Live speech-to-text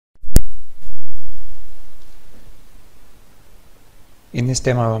In this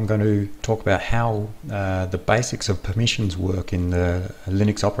demo I'm going to talk about how the basics of permissions work in the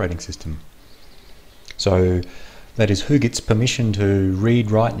Linux operating system. So that is, who gets permission to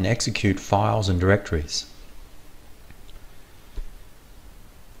read, write and execute files and directories.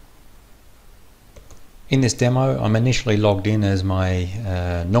 In this demo I'm initially logged in as my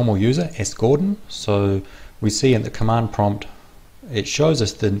normal user, sgordon. So we see in the command prompt it shows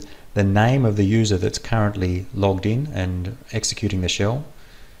us the name of the user that's currently logged in and executing the shell,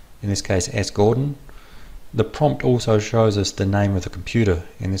 in this case sgordon. The prompt also shows us the name of the computer,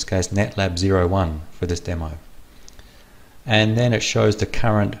 in this case netlab01 for this demo. And then it shows the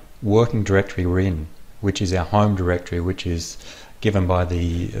current working directory we're in, which is our home directory, which is given by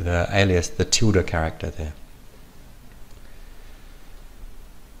the alias, the tilde character there.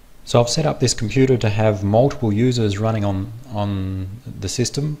 So I've set up this computer to have multiple users running on the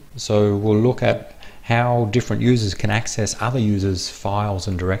system. So we'll look at how different users can access other users' files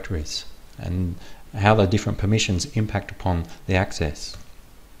and directories, and how the different permissions impact upon the access.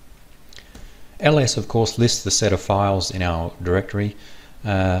 ls of course lists the set of files in our directory,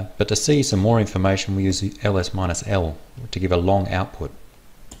 but to see some more information we use ls-l to give a long output.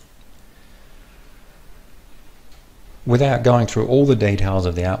 Without going through all the details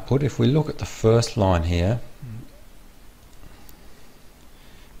of the output, if we look at the first line here,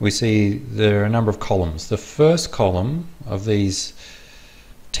 we see there are a number of columns. The first column of these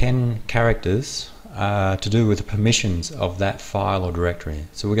 10 characters are to do with the permissions of that file or directory.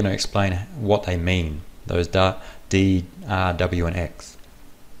 So we're going to explain what they mean, those D, R, W and X.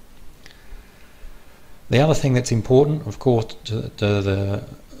 The other thing that's important, of course, to the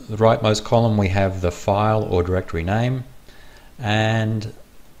rightmost column we have the file or directory name, and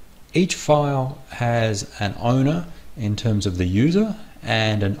each file has an owner in terms of the user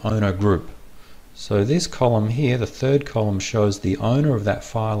and an owner group. So this column here, the third column, shows the owner of that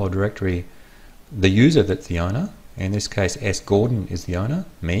file or directory, the user that's the owner. In this case sgordon is the owner,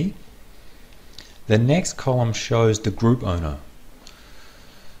 me. The next column shows the group owner.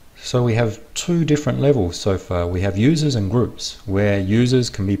 So we have two different levels so far. We have users and groups, where users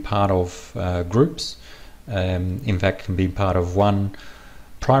can be part of groups, in fact can be part of one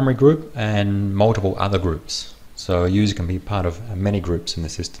primary group and multiple other groups. So a user can be part of many groups in the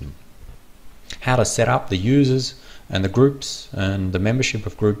system. How to set up the users and the groups and the membership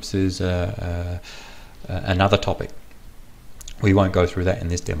of groups is another topic. We won't go through that in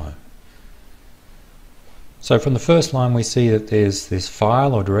this demo. So from the first line we see that there's this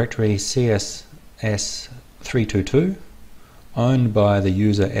file or directory CSS322 owned by the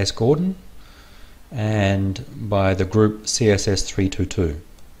user sgordon and by the group CSS322.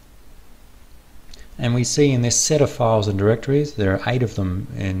 And we see in this set of files and directories, there are 8 of them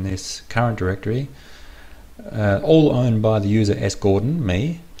in this current directory, all owned by the user sgordon,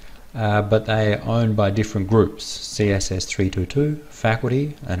 me, but they are owned by different groups, CSS322,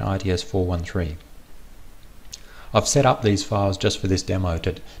 faculty and ITS413. I've set up these files just for this demo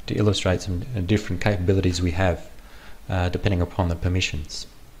to illustrate some different capabilities we have depending upon the permissions.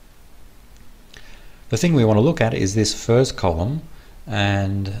 The thing we want to look at is this first column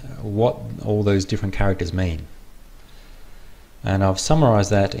and what all those different characters mean. And I've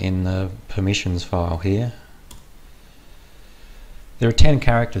summarized that in the permissions file here. There are 10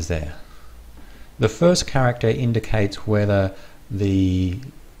 characters there. The first character indicates whether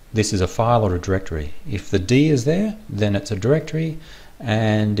this is a file or a directory. If the D is there, then it's a directory,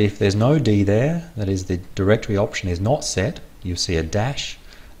 and if there's no D there, that is the directory option is not set, you see a dash,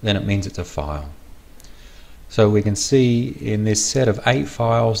 then it means it's a file. So we can see in this set of 8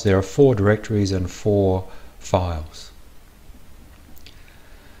 files there are 4 directories and 4 files.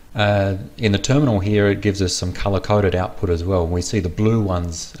 In the terminal here it gives us some color-coded output as well. We see the blue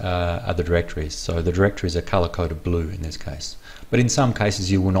ones are the directories, so the directories are color-coded blue in this case. But in some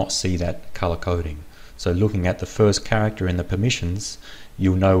cases you will not see that color coding. So looking at the first character in the permissions,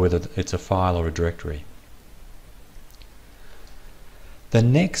 you'll know whether it's a file or a directory. The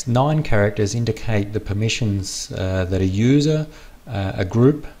next 9 characters indicate the permissions that a user, a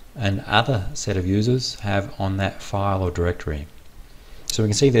group and other set of users have on that file or directory. So we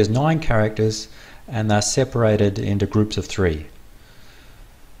can see there's 9 characters and they're separated into groups of 3.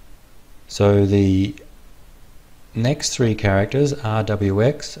 So the next 3 characters,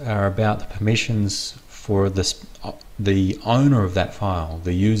 RWX, are about the permissions for the owner of that file,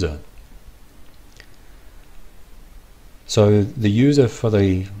 the user. So the user for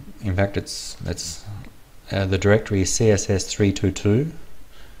the, in fact the directory CSS322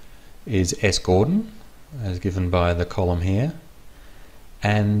 is sgordon, as given by the column here,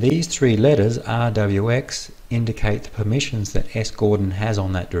 And these three letters, RWX, indicate the permissions that S. Gordon has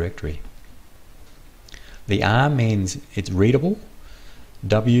on that directory. The R means it's readable,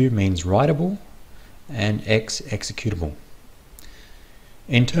 W means writable, and X executable.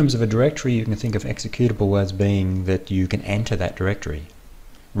 In terms of a directory, you can think of executable as being that you can enter that directory.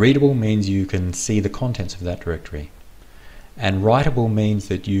 Readable means you can see the contents of that directory. And writable means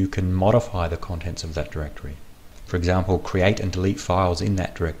that you can modify the contents of that directory. For example, create and delete files in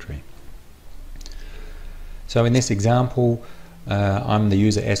that directory. So in this example, I'm the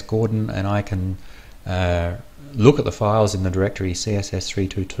user S. Gordon, and I can look at the files in the directory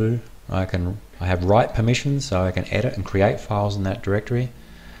CSS322. I have write permissions, so I can edit and create files in that directory,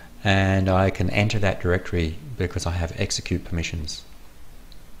 and I can enter that directory because I have execute permissions.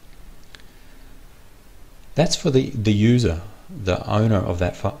 That's for the user, the owner of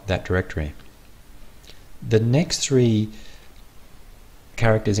that directory. The next three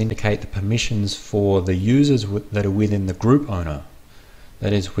characters indicate the permissions for the users that are within the group owner.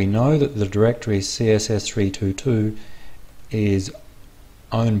 That is, we know that the directory CSS322 is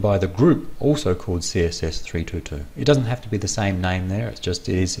owned by the group, also called CSS322. It doesn't have to be the same name there, it just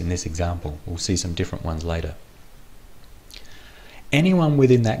is in this example. We'll see some different ones later. Anyone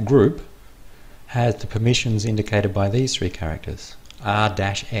within that group has the permissions indicated by these three characters,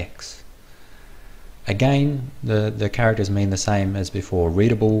 R-X. Again, the characters mean the same as before,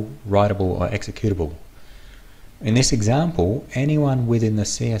 readable, writable, or executable. In this example, anyone within the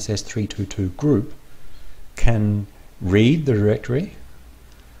CSS322 group can read the directory.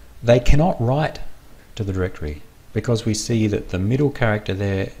 They cannot write to the directory because we see that the middle character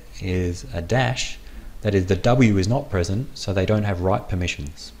there is a dash, that is, the W is not present, so they don't have write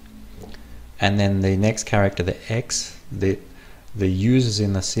permissions. And then the next character, the X, the users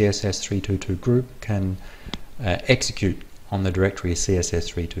in the CSS322 group can execute on the directory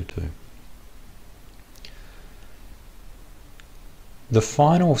CSS322. The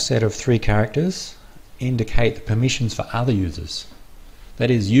final set of three characters indicate the permissions for other users. That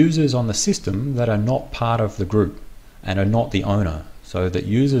is, users on the system that are not part of the group and are not the owner. So that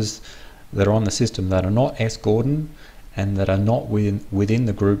users that are on the system that are not S. Gordon and that are not within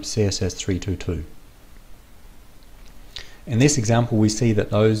the group CSS322. In this example, we see that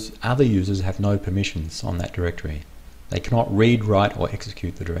those other users have no permissions on that directory. They cannot read, write, or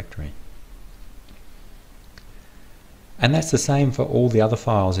execute the directory. And that's the same for all the other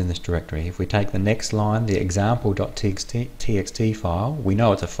files in this directory. If we take the next line, the example.txt file, we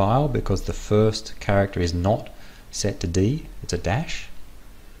know it's a file because the first character is not set to D, it's a dash.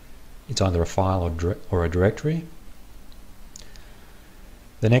 It's either a file or a directory.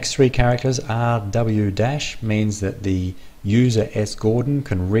 The next three characters, RW- means that the user S. Gordon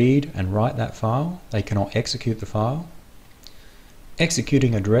can read and write that file. They cannot execute the file.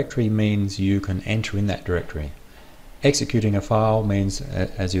 Executing a directory means you can enter in that directory. Executing a file means,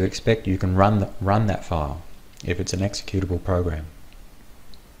 as you expect, you can run that file if it's an executable program.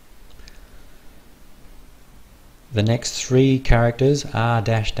 The next three characters, R-,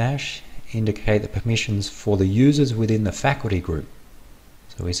 indicate the permissions for the users within the faculty group.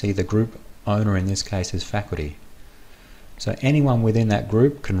 So we see the group owner in this case is faculty. So anyone within that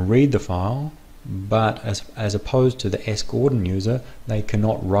group can read the file, but as opposed to the S. Gordon user, they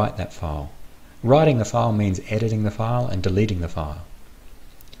cannot write that file. Writing the file means editing the file and deleting the file.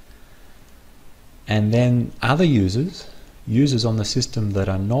 And then other users on the system that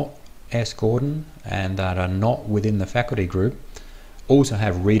are not S. Gordon and that are not within the faculty group, also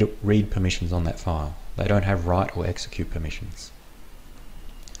have read permissions on that file. They don't have write or execute permissions.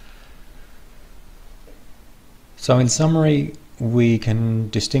 So in summary, we can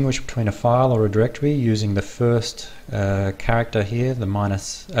distinguish between a file or a directory using the first character here,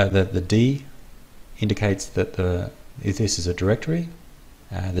 the D, indicates that this is a directory.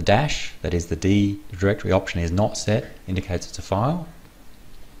 The dash, that is the D, the directory option is not set, indicates it's a file.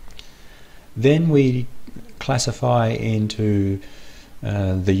 Then we classify into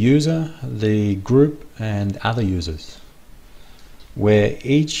the user, the group, and other users, where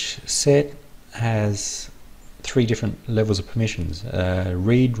each set has three different levels of permissions,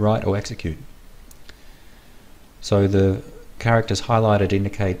 read, write, or execute. So the characters highlighted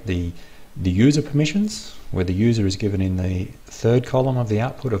indicate the user permissions, where the user is given in the third column of the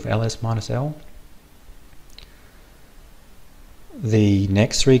output of ls-l. The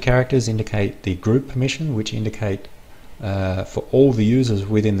next three characters indicate the group permission, which indicate for all the users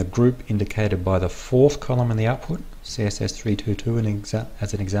within the group indicated by the fourth column in the output, CSS322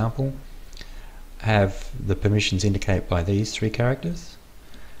 as an example, have the permissions indicated by these three characters.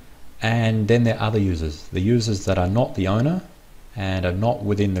 And then there are other users, the users that are not the owner and are not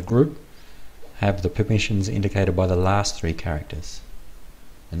within the group have the permissions indicated by the last 3 characters.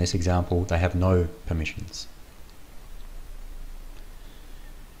 In this example, they have no permissions.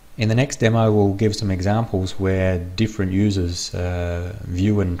 In the next demo, we'll give some examples where different users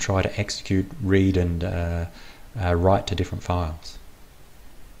view and try to execute, read and write to different files.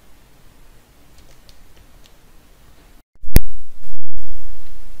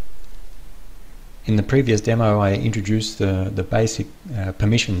 In the previous demo, I introduced the basic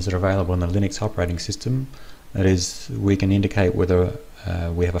permissions that are available in the Linux operating system. That is, we can indicate whether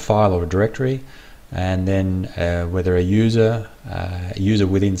we have a file or a directory, and then whether a user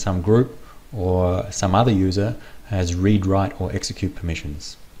within some group or some other user has read, write or execute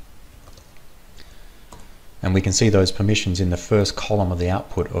permissions. And we can see those permissions in the first column of the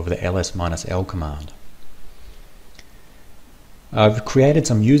output of the ls-l command. I've created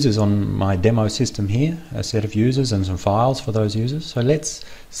some users on my demo system here, a set of users and some files for those users. So let's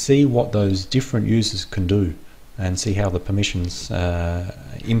see what those different users can do and see how the permissions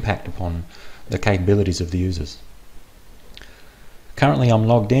impact upon the capabilities of the users. Currently I'm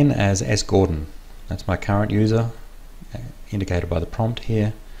logged in as S. Gordon. That's my current user, indicated by the prompt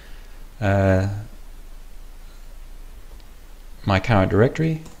here. My current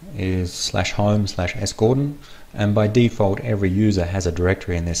directory is /home/S. Gordon, and by default every user has a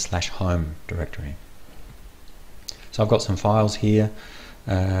directory in this /home directory. So I've got some files here.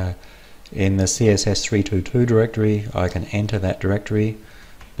 In the CSS322 directory, I can enter that directory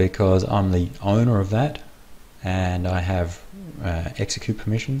because I'm the owner of that and I have execute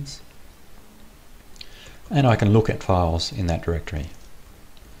permissions, and I can look at files in that directory.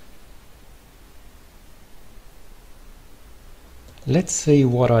 Let's see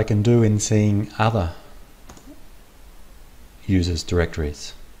what I can do in seeing other users'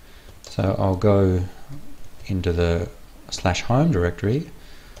 directories. So I'll go into the /home directory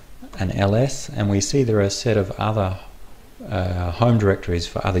and ls, and we see there are a set of other home directories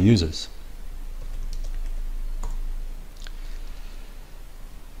for other users.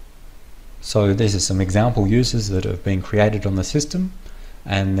 So this is some example users that have been created on the system,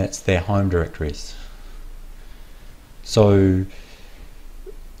 and that's their home directories. So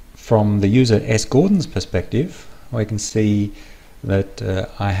from the user S. Gordon's perspective, we can see that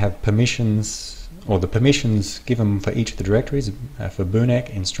I have permissions, or the permissions given for each of the directories for Bunek,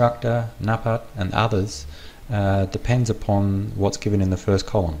 instructor, Napat and others depends upon what's given in the first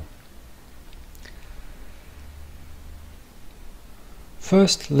column.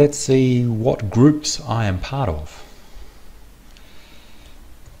 First, let's see what groups I am part of.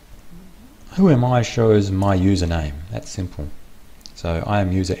 Who am I shows my username. That's simple. So I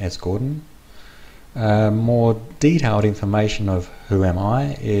am user S. Gordon. More detailed information of who am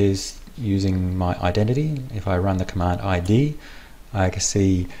I is using my identity. If I run the command ID, I can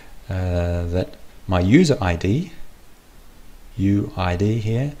see that my user ID, UID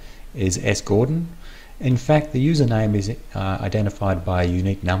here, is S. Gordon. In fact, the username is identified by a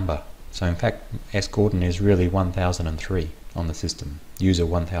unique number. So in fact, S. Gordon is really 1003 on the system, user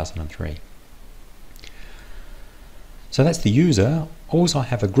 1003. So that's the user. Also I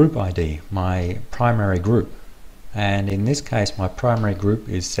have a group ID, my primary group. And in this case, my primary group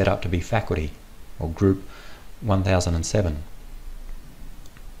is set up to be faculty, or group 1007.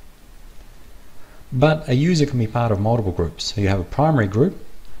 But a user can be part of multiple groups. So you have a primary group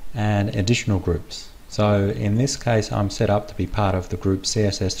and additional groups. So in this case, I'm set up to be part of the group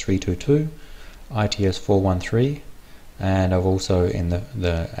CSS322, ITS413, and I've also in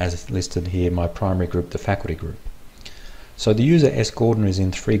the as listed here, my primary group, the faculty group. So the user S. Gordon is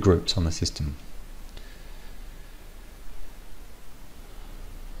in 3 groups on the system.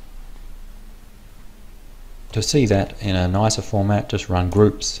 To see that in a nicer format, just run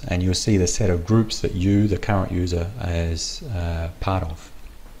groups and you'll see the set of groups that you, the current user, is part of.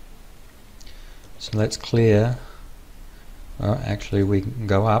 So let's clear, well, actually we can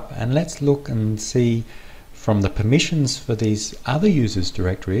go up and let's look and see from the permissions for these other users'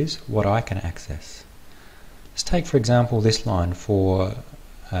 directories what I can access. Let's take for example this line for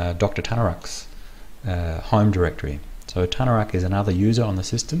Dr. Tanarak's home directory. So Tanarak is another user on the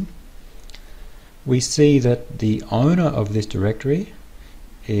system. We see that the owner of this directory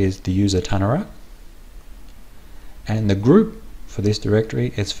is the user Tanarak, and the group for this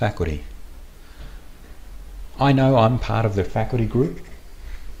directory is faculty. I know I'm part of the faculty group,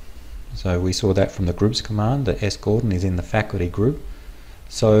 so we saw that from the groups command that S. Gordon is in the faculty group.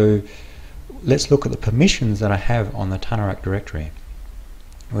 So let's look at the permissions that I have on the Tanarak directory.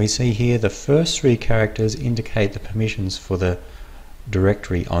 We see here the first 3 characters indicate the permissions for the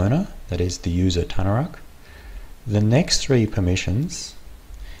directory owner, that is the user Tanarak, The next three permissions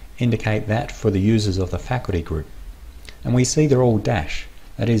indicate that for the users of the faculty group. And we see they're all dash.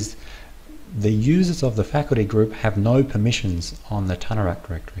 That is, the users of the faculty group have no permissions on the Tunarak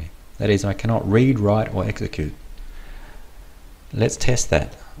directory. That is, I cannot read, write or execute. Let's test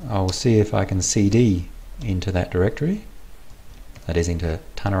that. I'll see if I can cd into that directory. That is, into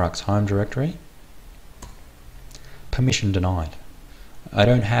Tunarak's home directory. Permission denied. I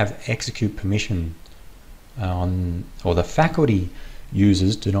don't have execute permission on, or the faculty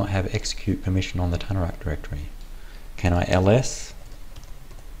users do not have execute permission on the Tunarak directory. Can I ls?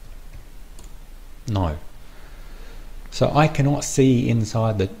 No. So I cannot see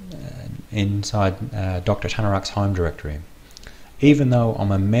inside the Dr. Tunarak's home directory. Even though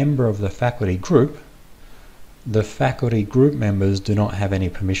I'm a member of the faculty group members do not have any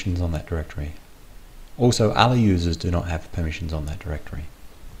permissions on that directory. Also, other users do not have permissions on that directory.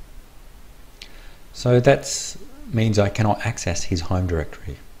 So that means I cannot access his home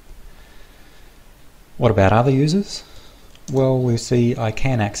directory. What about other users? Well, we see I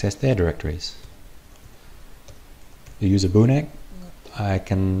can access their directories. The user Bunek, I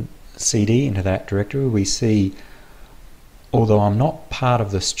can cd into that directory. We see, although I'm not part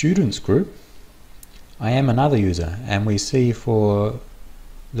of the students group, I am another user, and we see for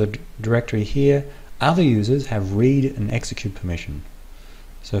the directory here, other users have read and execute permission.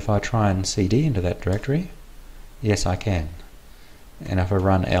 So if I try and cd into that directory, yes, I can. And if I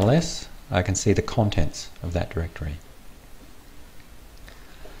run ls, I can see the contents of that directory.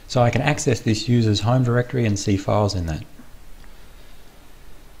 So I can access this user's home directory and see files in that.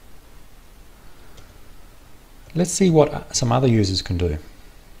 Let's see what some other users can do.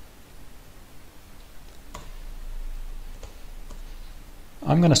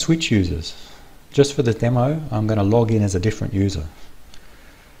 I'm going to switch users. Just for the demo, I'm going to log in as a different user.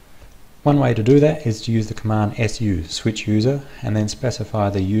 One way to do that is to use the command su, switch user, and then specify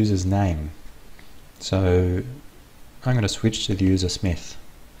the user's name. So I'm going to switch to the user Smith.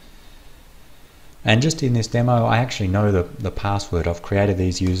 And just in this demo, I actually know the password. I've created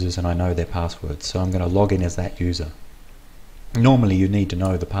these users and I know their passwords, so I'm going to log in as that user. Normally you need to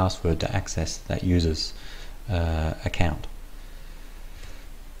know the password to access that user's account.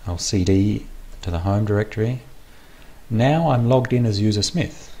 I'll cd to the home directory. Now I'm logged in as user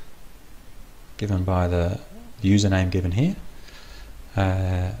Smith, given by the username given here.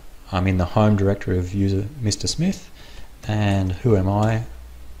 I'm in the home directory of user Mr. Smith, and who am I?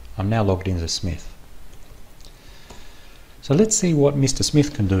 I'm now logged in as Smith. So let's see what Mr.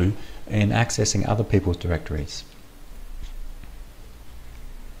 Smith can do in accessing other people's directories.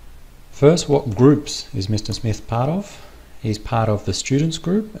 First, what groups is Mr. Smith part of? He's part of the students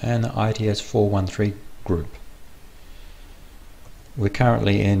group and the ITS 413 group. We're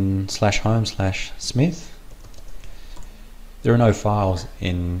currently in /home/Smith. There are no files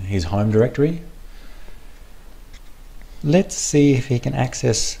in his home directory. Let's see if he can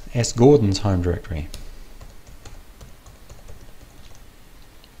access S. Gordon's home directory.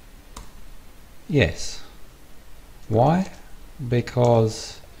 Yes. Why?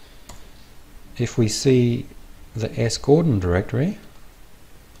 Because if we see the S. Gordon directory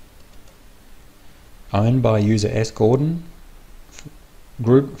owned by user S. Gordon,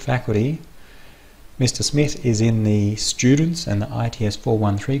 group faculty, Mr. Smith is in the students and the ITS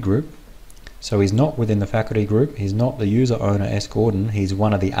 413 group, so he's not within the faculty group, he's not the user owner S. Gordon, he's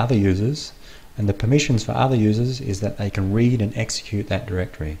one of the other users, and the permissions for other users is that they can read and execute that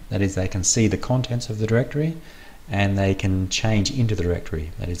directory. That is, they can see the contents of the directory and they can change into the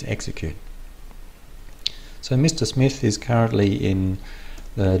directory, that is, execute. So Mr. Smith is currently in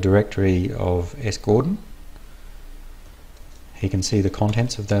the directory of S. Gordon. He can see the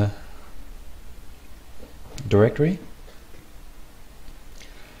contents of the directory.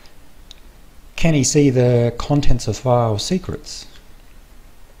 Can he see the contents of file secrets?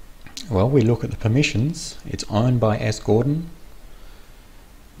 Well, we look at the permissions. It's owned by S. Gordon.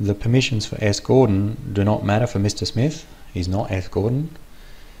 The permissions for S. Gordon do not matter for Mr. Smith. He's not S. Gordon.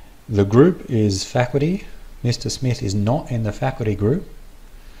 The group is faculty. Mr. Smith is not in the faculty group.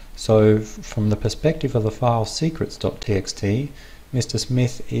 So from the perspective of the file secrets.txt, Mr.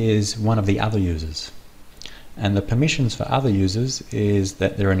 Smith is one of the other users. And the permissions for other users is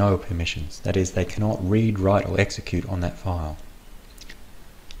that there are no permissions. That is, they cannot read, write or execute on that file.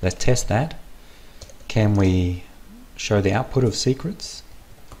 Let's test that. Can we show the output of secrets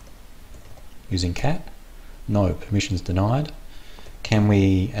using cat? No, permissions denied. Can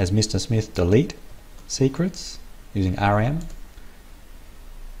we, as Mr. Smith, delete secrets using rm?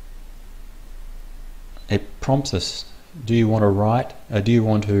 It prompts us, do you want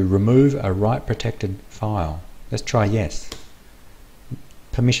to remove a write protected file? Let's try yes.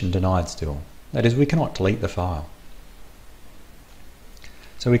 Permission denied still. That is, we cannot delete the file.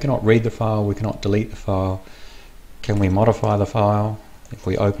 So we cannot read the file, we cannot delete the file. Can we modify the file? If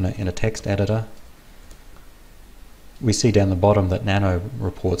we open it in a text editor, we see down the bottom that Nano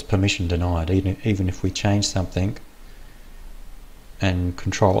reports permission denied, even if we change something and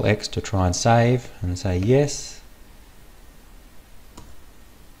Control X to try and save and say yes,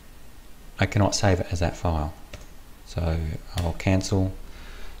 I cannot save it as that file. So I'll cancel.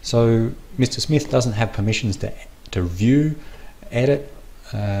 So Mr. Smith doesn't have permissions to view, edit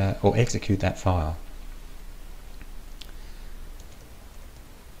or execute that file.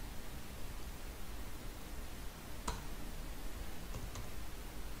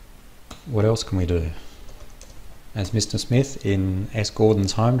 What else can we do? As Mr. Smith in S.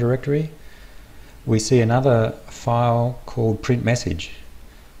 Gordon's home directory, we see another file called print message.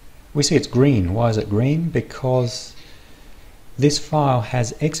 We see it's green. Why is it green? Because this file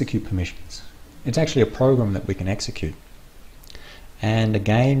has execute permissions. It's actually a program that we can execute. And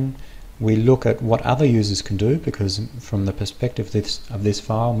again, we look at what other users can do, because from the perspective of this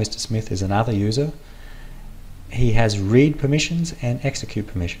file, Mr. Smith is another user. He has read permissions and execute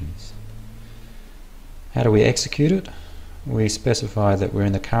permissions. How do we execute it? We specify that we're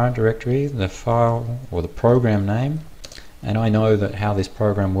in the current directory, the file or the program name, and I know that how this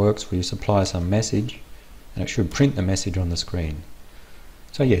program works, we supply some message and it should print the message on the screen.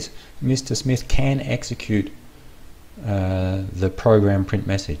 So yes, Mr. Smith can execute the program print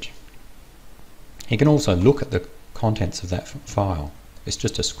message. He can also look at the contents of that file. It's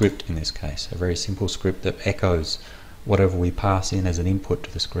just a script in this case, a very simple script that echoes whatever we pass in as an input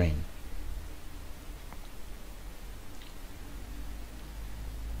to the screen.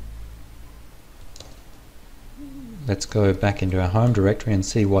 Let's go back into our home directory and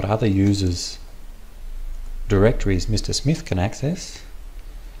see what other users' directories Mr. Smith can access.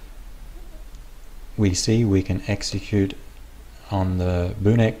 We see we can execute on the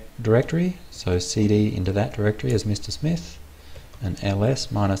bootneck directory, so cd into that directory as Mr. Smith, and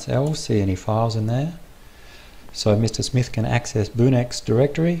ls-l, see any files in there. So Mr. Smith can access bootneck's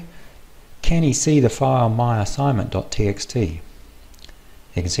directory. Can he see the file myassignment.txt?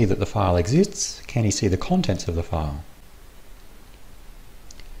 He can see that the file exists. Can he see the contents of the file?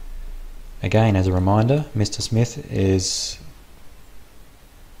 Again, as a reminder, Mr. Smith is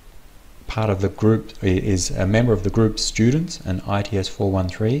part of the group, is a member of the group students and ITS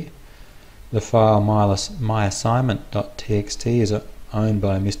 413. The file myassignment.txt is owned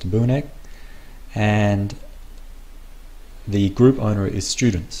by Mr. Bootneck, and the group owner is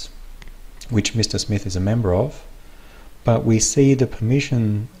students, which Mr. Smith is a member of. But we see the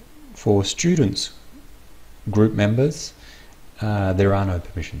permission for students group members, there are no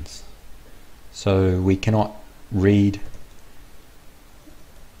permissions. So we cannot read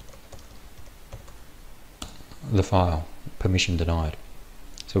the file, permission denied.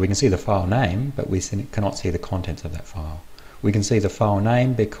 So we can see the file name, but we cannot see the contents of that file. We can see the file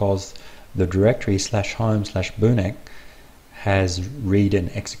name because the directory /home/bootneck has read and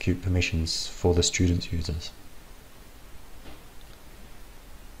execute permissions for the students users.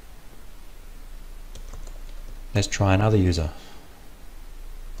 Let's try another user.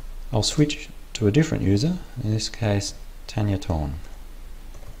 I'll switch to a different user, in this case Tanya Torn.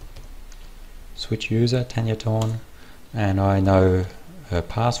 Switch user, Tanya Torn, and I know her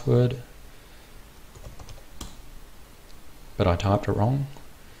password, but I typed it wrong.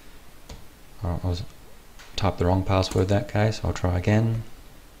 I typed the wrong password in that case. I'll try again.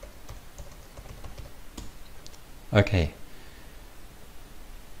 Okay.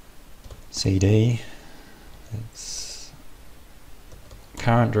 CD. Its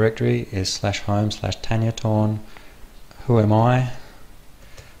current directory is /home/TanyaTorn. Who am I?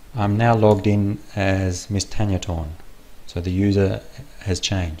 I'm now logged in as Miss Tanya Torn, so the user has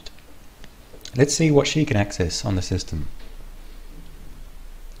changed. Let's see what she can access on the system.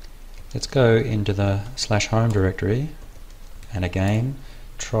 Let's go into the /home directory and again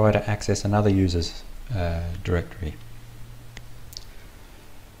try to access another user's directory.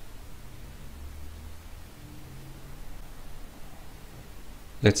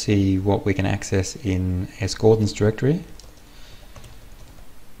 Let's see what we can access in S. Gordon's directory.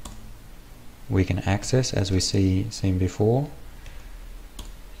 We can access, as we seen before.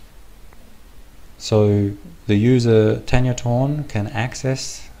 So the user Tanya Torn can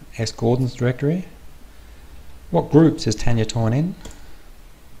access S. Gordon's directory. What groups is Tanya Torn in?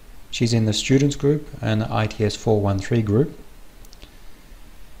 She's in the students group and the ITS 413 group.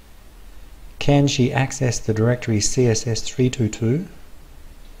 Can she access the directory CSS322?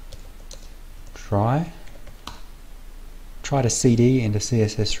 Try. try to cd into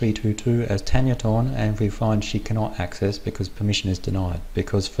CSS322 as Tanyaton, and we find she cannot access because permission is denied,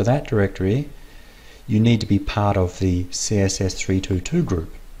 because for that directory you need to be part of the CSS322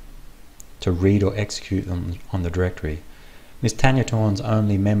 group to read or execute them on the directory. Miss Tanyaton's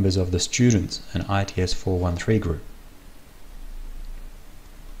only members of the students and ITS413 group,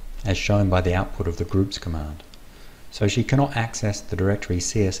 as shown by the output of the groups command. So she cannot access the directory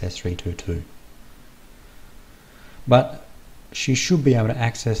CSS322. But she should be able to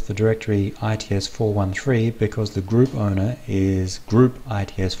access the directory ITS413 because the group owner is group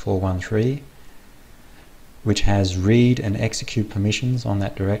ITS413, which has read and execute permissions on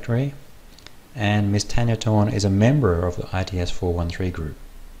that directory, and Miss Tanyaton is a member of the ITS413 group.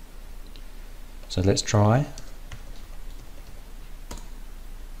 So let's try.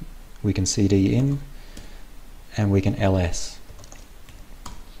 We can cd in and we can ls.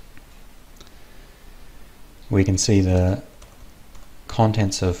 We can see the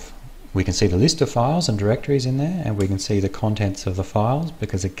contents of, we can see the list of files and directories in there, and we can see the contents of the files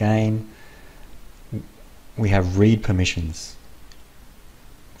because again we have read permissions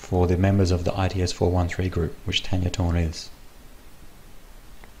for the members of the ITS413 group, which Tanyaton is.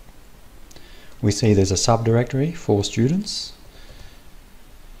 We see there's a subdirectory for students.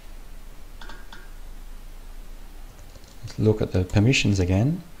 Let's look at the permissions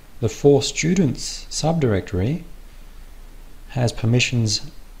again. The for students subdirectory has permissions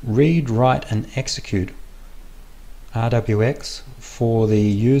read, write and execute RWX for the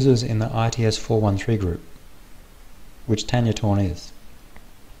users in the ITS413 group, which Tanyaton is.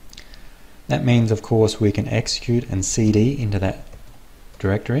 That means, of course, we can execute and cd into that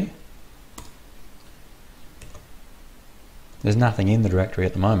directory. There's nothing in the directory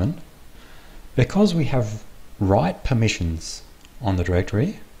at the moment. Because we have write permissions on the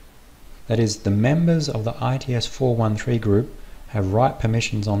directory, that is, the members of the ITS413 group have write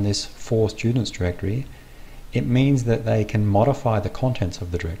permissions on this for students directory, it means that they can modify the contents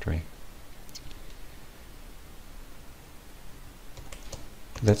of the directory.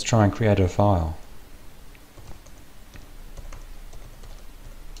 Let's try and create a file.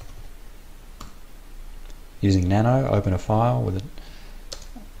 Using nano, open a file with it.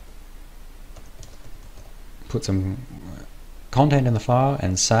 Put some content in the file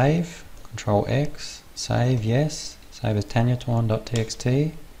and save. Control X, save, yes. Save as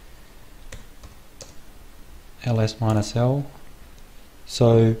tanyaton.txt. ls-l.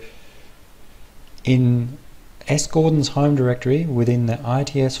 So in S. Gordon's home directory within the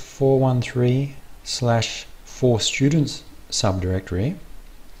ITS413/4students subdirectory,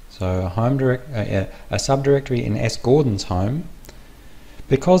 so a subdirectory in S. Gordon's home,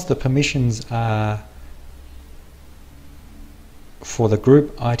 because the permissions are for the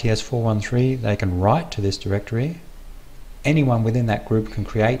group ITS413, they can write to this directory. Anyone within that group can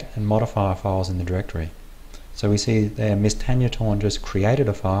create and modify files in the directory. So we see there Miss Tanyaton just created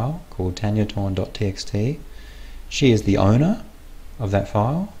a file called tanyaton.txt. She is the owner of that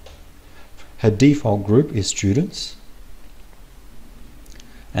file. Her default group is students,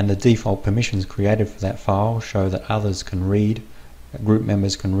 and the default permissions created for that file show that others can read, group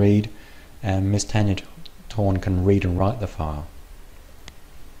members can read, and Miss Tanyaton can read and write the file.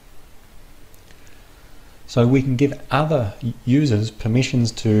 So we can give other users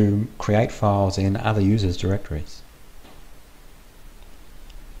permissions to create files in other users' directories.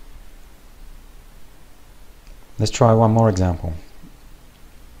 Let's try one more example.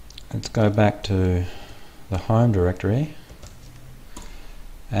 Let's go back to the home directory,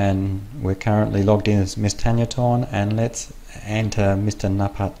 and we're currently logged in as Miss Tanyaton, and let's enter Mr.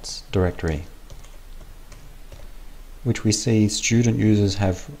 Napat's directory, which we see student users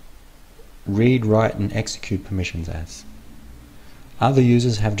have read, write and execute permissions as. Other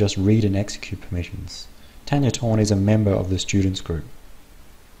users have just read and execute permissions. Tanyaton is a member of the students group.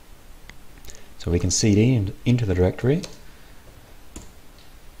 So we can cd into the directory.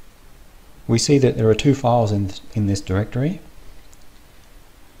 We see that there are two files in this directory.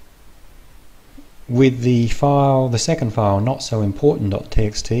 With the file, the second file, not so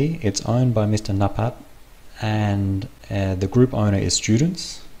important.txt, it's owned by Mr. Napat, and the group owner is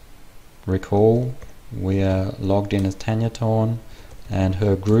students. Recall, we are logged in as Tanyaton, and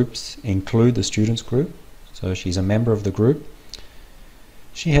her groups include the students group, so she's a member of the group.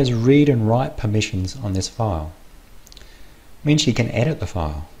 She has read and write permissions on this file. It means she can edit the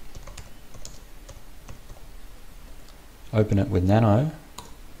file. Open it with nano.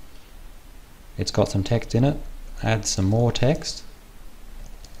 It's got some text in it. Add some more text.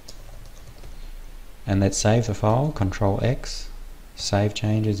 And let's save the file. Control X. Save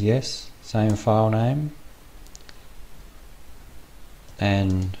changes, yes. Same file name.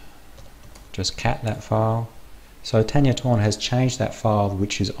 and just cat that file. So Tanya Torn has changed that file,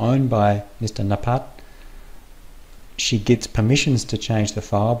 which is owned by Mr. Napat. She gets permissions to change the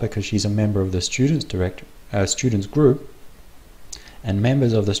file because she's a member of the students group, and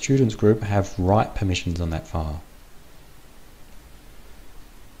members of the students group have write permissions on that file.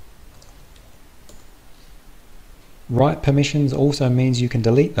 Write permissions also means you can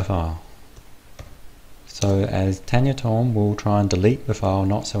delete the file. So as Tanya Torn will try and delete the file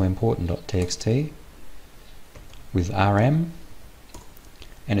not so important.txt with rm,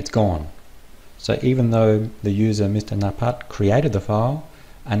 and it's gone. So even though the user Mr. Napat created the file,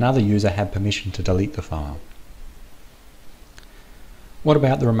 another user had permission to delete the file. What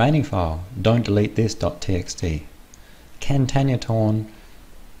about the remaining file? Don't delete this.txt. Can Tanya Torn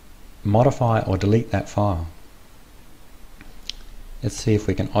modify or delete that file? Let's see if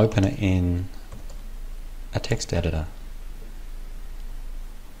we can open it in a text editor.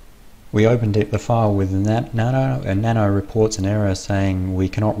 We opened the file with Nano, and Nano reports an error saying we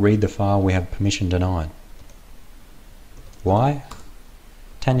cannot read the file, we have permission denied. Why?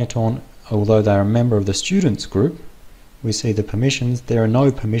 Tanya Torn, although they are a member of the students group, we see the permissions. There are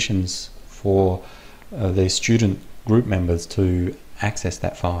no permissions for the student group members to access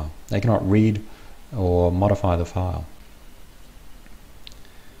that file. They cannot read or modify the file.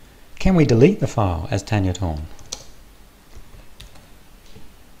 Can we delete the file as Tanya Torn?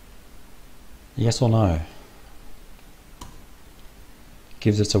 Yes or no?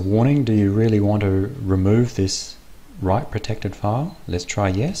 Gives us a warning. Do you really want to remove this write protected file? Let's try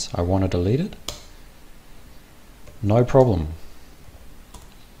yes. I want to delete it. No problem.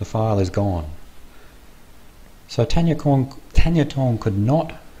 The file is gone. So Tanya Torn could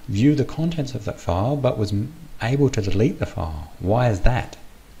not view the contents of that file, but was able to delete the file. Why is that?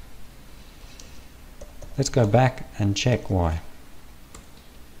 Let's go back and check why.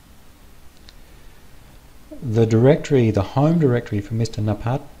 The directory, the home directory for Mr.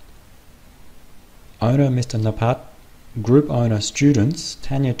 Napat, owner Mr. Napat, group owner students,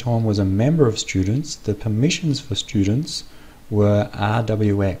 Tanya Torn was a member of students. The permissions for students were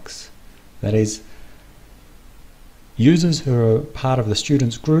RWX. That is, users who are part of the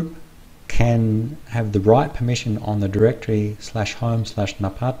students group can have the write permission on the directory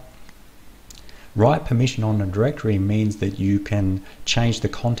 /home/Napat. Write permission on a directory means that you can change the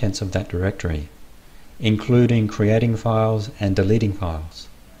contents of that directory, including creating files and deleting files.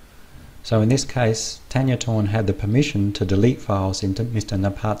 So in this case, Tanya Torn had the permission to delete files into Mr.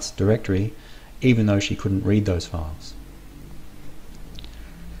 Napat's directory, even though she couldn't read those files.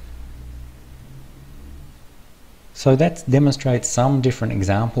 So that demonstrates some different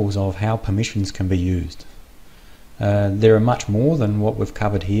examples of how permissions can be used. There are much more than what we've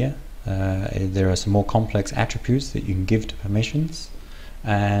covered here. There are some more complex attributes that you can give to permissions,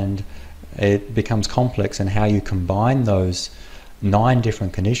 and it becomes complex in how you combine those 9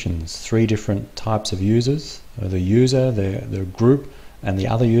 different conditions, 3 different types of users, the user, the group, and the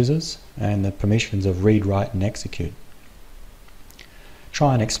other users, and the permissions of read, write, and execute.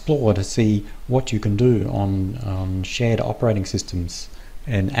 Try and explore to see what you can do on shared operating systems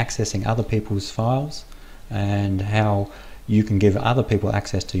and accessing other people's files, and how you can give other people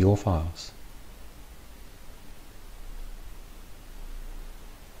access to your files.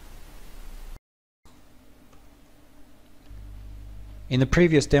 In the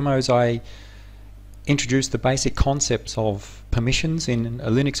previous demos, I introduced the basic concepts of permissions in a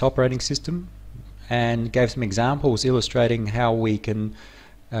Linux operating system and gave some examples illustrating how we can,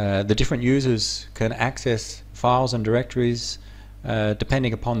 the different users can access files and directories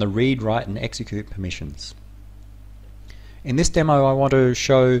depending upon the read, write, and execute permissions. In this demo, I want to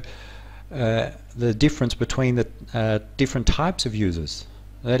show the difference between the different types of users.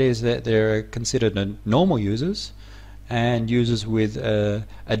 That is, that they're considered normal users and users with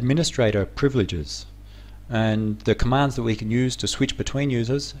administrator privileges, and the commands that we can use to switch between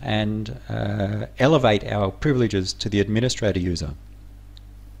users and elevate our privileges to the administrator user.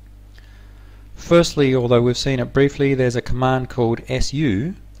 Firstly, although we've seen it briefly, there's a command called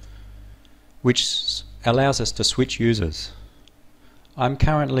su which allows us to switch users. I'm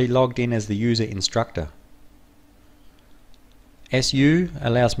currently logged in as the user instructor. su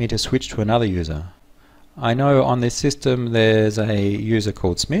allows me to switch to another user. I know on this system there's a user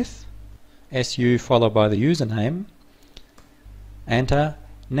called Smith, su followed by the username, enter.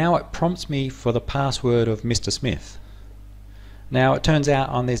 Now it prompts me for the password of Mr. Smith. Now it turns out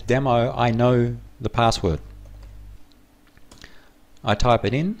on this demo I know the password. I type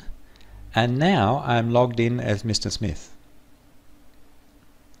it in, and now I'm logged in as Mr. Smith.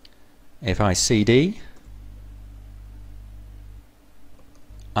 If I cd,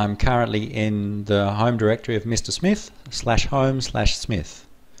 I'm currently in the home directory of Mr. Smith /home/Smith.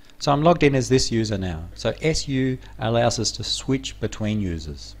 So I'm logged in as this user now. So SU allows us to switch between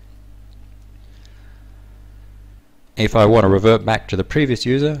users. If I want to revert back to the previous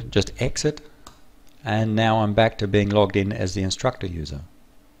user, just exit, and now I'm back to being logged in as the instructor user.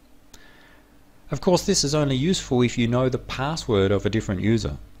 Of course, this is only useful if you know the password of a different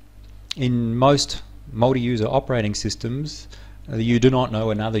user. In most multi-user operating systems, you do not know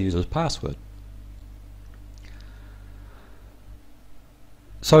another user's password.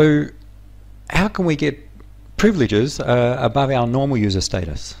 So how can we get privileges above our normal user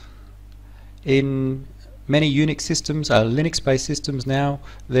status? In many Unix systems, Linux-based systems now,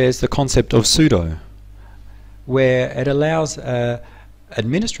 there's the concept of sudo, where it allows an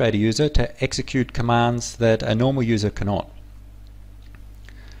administrator user to execute commands that a normal user cannot.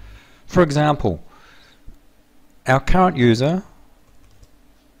 For example, our current user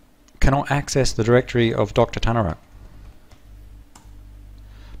cannot access the directory of Dr. Tanarak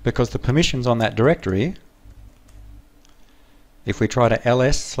because the permissions on that directory, if we try to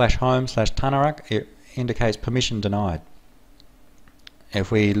ls/home/Tanarak, it indicates permission denied.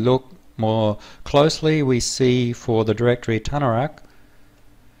 If we look more closely, we see for the directory Tanarak,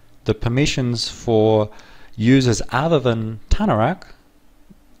 the permissions for users other than Tanarak,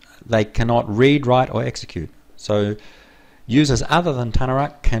 they cannot read, write or execute. So users other than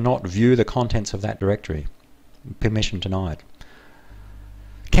Tanarak cannot view the contents of that directory. Permission denied.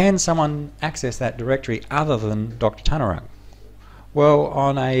 Can someone access that directory other than Dr. Tanarak? Well,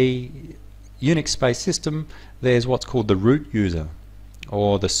 on a Unix-based system, there's what's called the root user,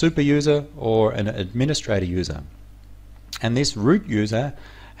 or the super user, or an administrator user. And this root user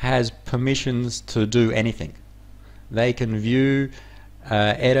has permissions to do anything. They can view,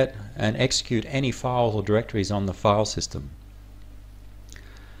 edit and execute any files or directories on the file system.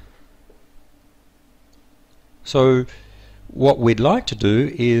 So what we'd like to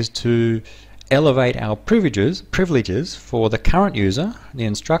do is to elevate our privileges for the current user, the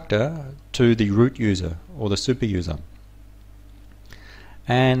instructor, to the root user or the super user.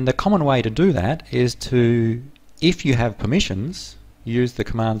 And the common way to do that is to, if you have permissions, use the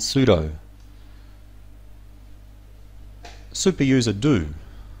command sudo super user do.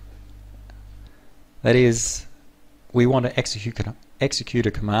 That is, we want to execute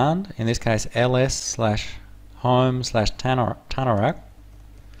a command, in this case ls/home/Tanarak.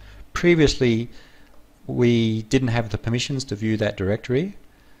 Previously we didn't have the permissions to view that directory.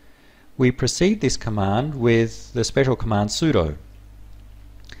 We precede this command with the special command sudo,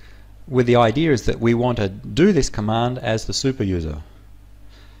 with the idea is that we want to do this command as the super user.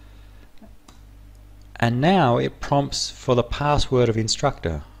 And now it prompts for the password of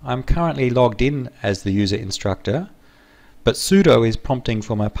instructor. I'm currently logged in as the user instructor, but sudo is prompting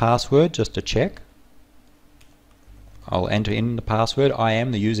for my password just to check. I'll enter in the password. I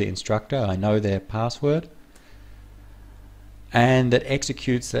am the user instructor. I know their password. And it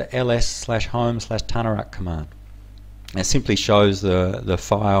executes the ls/home/Tanarak command. It simply shows the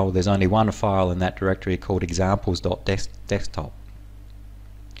file. There's only one file in that directory called examples.desktop.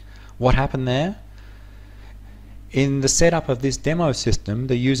 What happened there? In the setup of this demo system,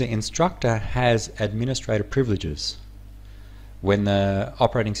 the user instructor has administrator privileges. When the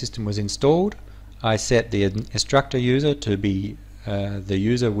operating system was installed, I set the instructor user to be the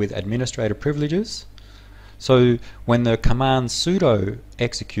user with administrator privileges. So when the command sudo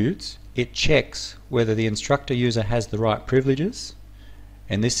executes, it checks whether the instructor user has the right privileges.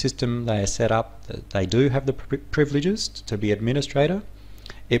 In this system they are set up that they do have the privileges to be administrator.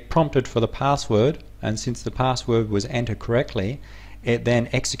 It prompted for the password, and since the password was entered correctly, it then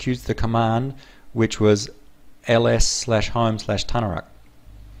executes the command which was ls/home/Tanarak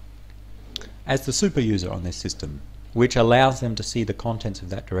as the super user on this system, which allows them to see the contents of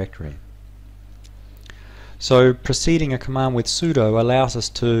that directory. So preceding a command with sudo allows us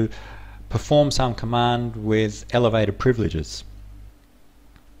to perform some command with elevated privileges.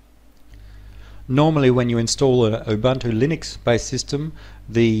 Normally when you install an Ubuntu Linux based system,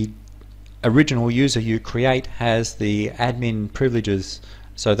 the original user you create has the admin privileges,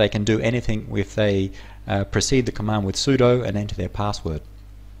 so they can do anything if they precede the command with sudo and enter their password.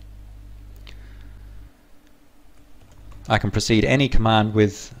 I can precede any command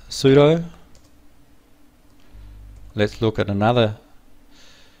with sudo. Let's look at another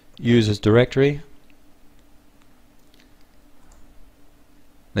user's directory.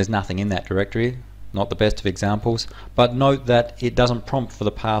 There's nothing in that directory, not the best of examples, but note that it doesn't prompt for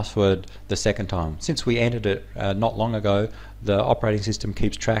the password the second time. Since we entered it not long ago, the operating system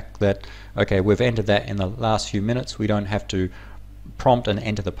keeps track that, okay, we've entered that in the last few minutes, we don't have to prompt and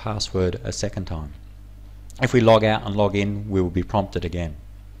enter the password a second time. If we log out and log in, we will be prompted again.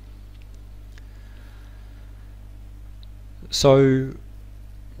 So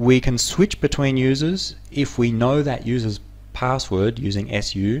we can switch between users if we know that user's password using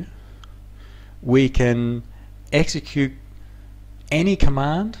su. We can execute any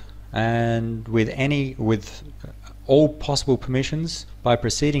command and with all possible permissions by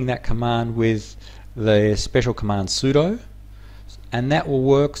preceding that command with the special command sudo, and that will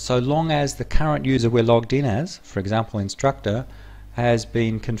work so long as the current user we're logged in as, for example instructor, has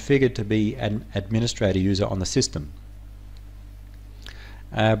been configured to be an administrator user on the system.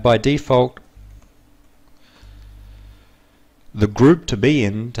 By default, the group to be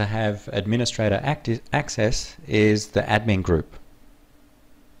in to have administrator access is the admin group,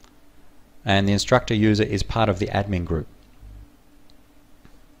 and the instructor user is part of the admin group.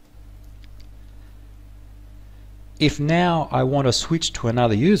 If now I want to switch to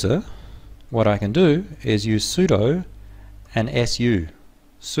another user, what I can do is use sudo and su.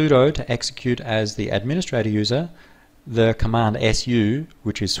 Sudo to execute as the administrator user, the command su,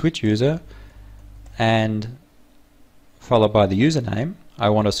 which is switch user, and followed by the username. I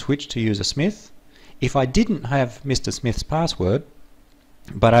want to switch to user Smith. If I didn't have Mr. Smith's password,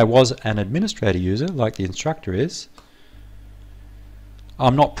 but I was an administrator user like the instructor is,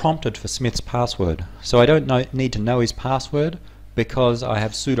 I'm not prompted for Smith's password. So I don't need to know his password because I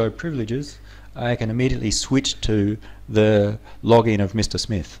have sudo privileges. I can immediately switch to the login of Mr.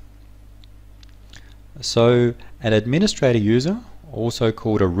 Smith. So an administrator user, also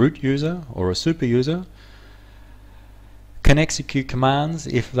called a root user or a super user, can execute commands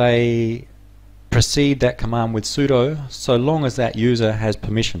if they precede that command with sudo, so long as that user has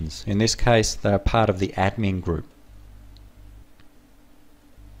permissions. In this case, they are part of the admin group.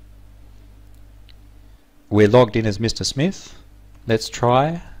 We're logged in as Mr. Smith. Let's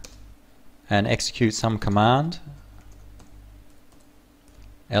try and execute some command.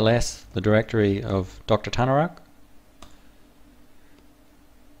 ls, the directory of Dr. Tanarak.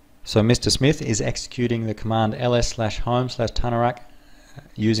 So Mr. Smith is executing the command ls/home/Tanarak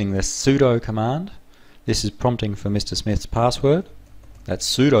using the sudo command. This is prompting for Mr. Smith's password. That's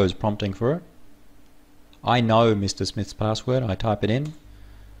sudo's prompting for it. I know Mr. Smith's password. I type it in.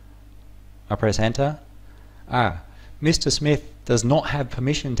 I press enter. Mr. Smith does not have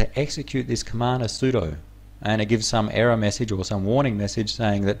permission to execute this command as sudo, and it gives some error message or some warning message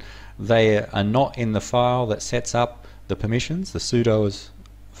saying that they are not in the file that sets up the permissions, the sudoers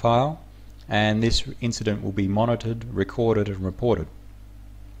file, and this incident will be monitored, recorded and reported.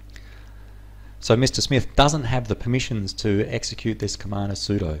 So Mr. Smith doesn't have the permissions to execute this command as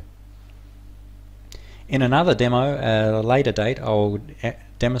sudo. In another demo at a later date, I'll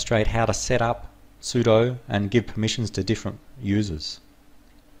demonstrate how to set up sudo and give permissions to different users.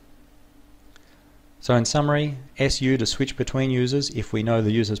 So in summary, su to switch between users if we know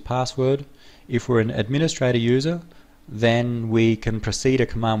the user's password. If we're an administrator user, then we can precede a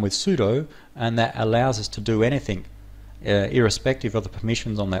command with sudo, and that allows us to do anything irrespective of the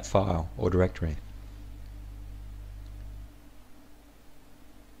permissions on that file or directory.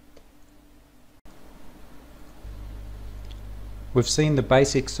 We've seen the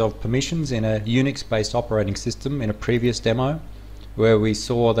basics of permissions in a Unix-based operating system in a previous demo, where we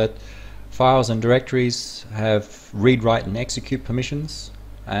saw that files and directories have read, write and execute permissions,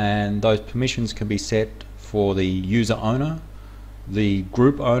 and those permissions can be set for the user owner, the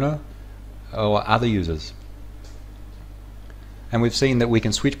group owner, or other users. And we've seen that we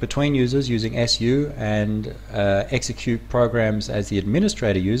can switch between users using su and execute programs as the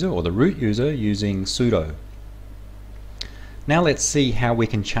administrator user or the root user using sudo. Now let's see how we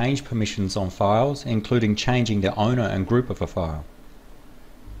can change permissions on files, including changing the owner and group of a file.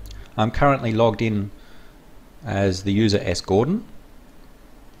 I'm currently logged in as the user S. Gordon.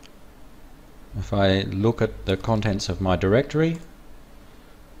 If I look at the contents of my directory,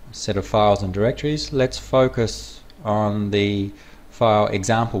 a set of files and directories, let's focus on the file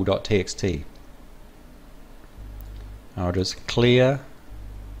example.txt. I'll just clear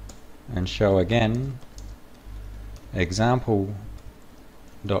and show again example.txt.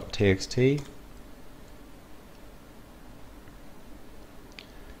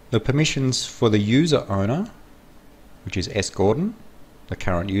 The permissions for the user owner, which is S. Gordon, the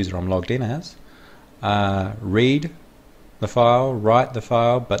current user I'm logged in as, are read the file, write the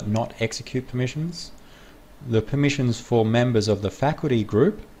file, but not execute permissions. The permissions for members of the faculty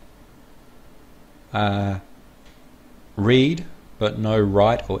group are read, but no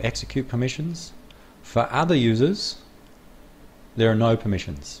write or execute permissions. For other users, there are no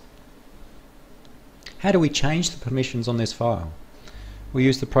permissions. How do we change the permissions on this file? we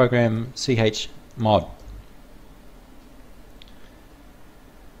use the program chmod,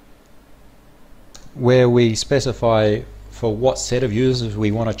 where we specify for what set of users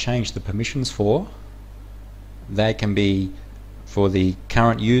we want to change the permissions for. They can be for the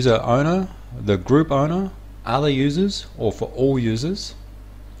current user owner, the group owner, other users, or for all users.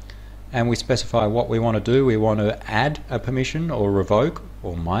 And we specify what we want to do. We want to add a permission or revoke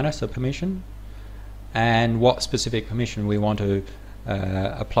or minus a permission, and what specific permission we want to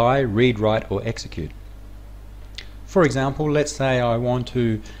apply, read, write, or execute. For example, let's say I want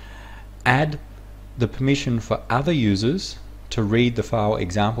to add the permission for other users to read the file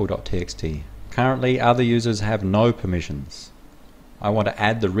example.txt. Currently other users have no permissions. I want to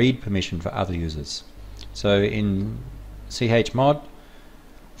add the read permission for other users. So in chmod,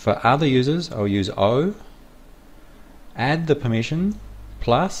 for other users I'll use O, add the permission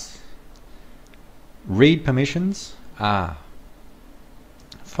plus read permissions R,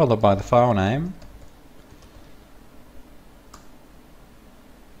 followed by the file name,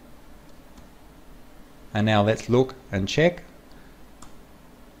 and now let's look and check.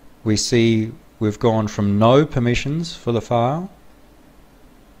 We see we've gone from no permissions for the file.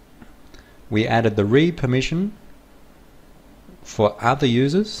 We added the read permission for other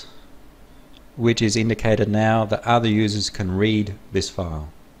users, which is indicated now that other users can read this file.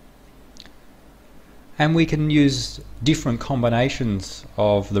 And we can use different combinations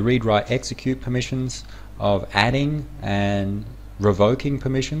of the read, write, execute permissions, of adding and revoking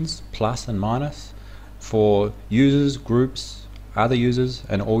permissions, plus and minus, for users, groups, other users,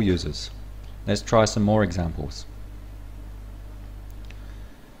 and all users. Let's try some more examples.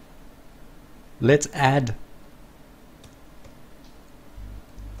 Let's add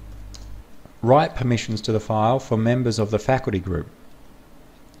write permissions to the file for members of the faculty group.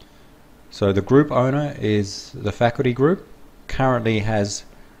 So the group owner is the faculty group, currently has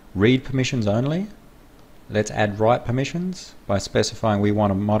read permissions only. Let's add write permissions by specifying we want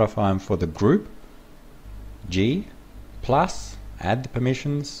to modify them for the group, G, plus add the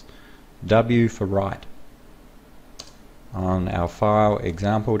permissions, W for write. On our file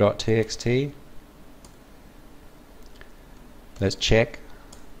example.txt, let's check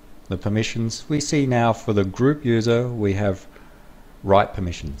the permissions. We see now for the group user we have write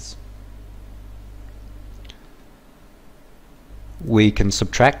permissions. We can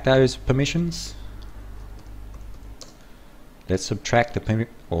subtract those permissions. Let's subtract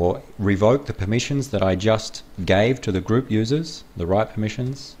or revoke the permissions that I just gave to the group users, the write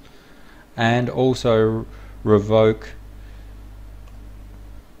permissions, and also revoke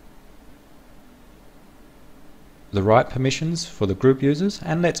the write permissions for the group users,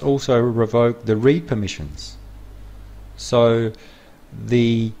 and let's also revoke the read permissions. So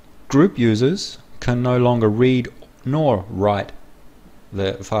the group users can no longer read nor write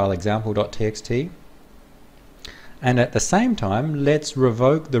the file example.txt, and at the same time let's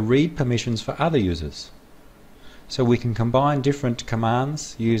revoke the read permissions for other users. So we can combine different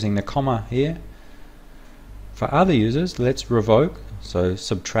commands using the comma here. For other users, let's revoke, so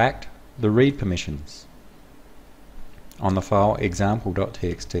subtract the read permissions on the file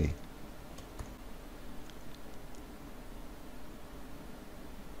example.txt.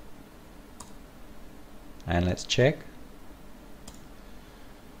 And let's check.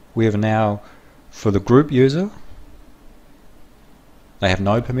 We have now, for the group user, they have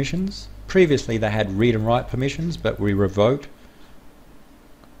no permissions. Previously they had read and write permissions, but we revoked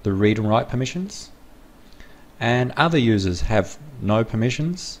the read and write permissions. And other users have no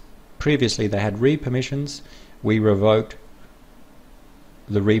permissions. Previously they had read permissions. We revoked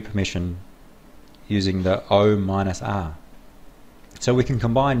the read permission using the O minus R. So we can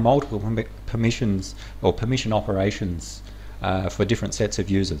combine multiple permissions or permission operations for different sets of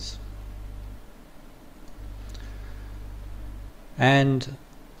users. And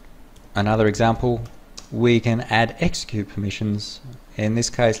another example, we can add execute permissions. In this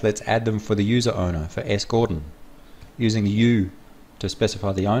case, let's add them for the user owner, for S. Gordon, using the U to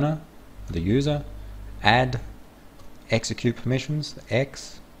specify the owner, the user, add execute permissions,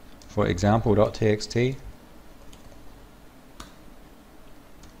 X, for example.txt,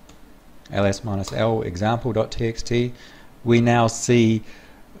 ls-l example.txt. We now see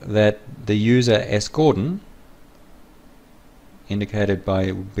that the user S. Gordon, indicated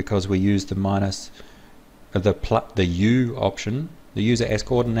by because we used the minus the U option, the user S.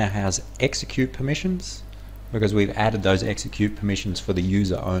 Gordon now has execute permissions because we've added those execute permissions for the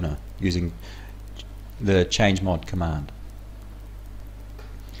user owner using the chmod command.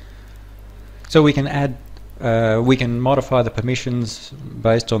 So we can add we can modify the permissions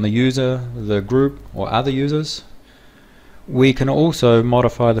based on the user, the group, or other users. We can also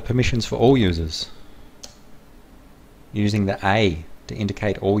modify the permissions for all users using the A to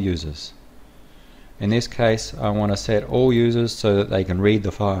indicate all users. In this case, I want to set all users so that they can read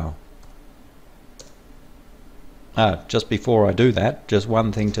the file. Just before I do that, just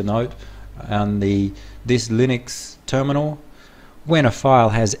one thing to note on this Linux terminal: when a file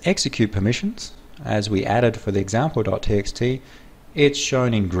has execute permissions, as we added for the example.txt, it's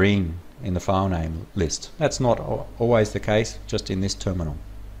shown in green in the file name list. That's not always the case, just in this terminal.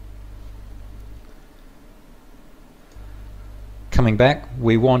 Coming back,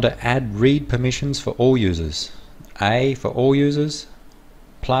 we want to add read permissions for all users. A for all users,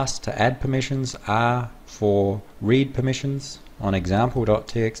 plus to add permissions, R for read permissions on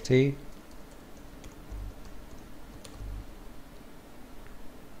example.txt.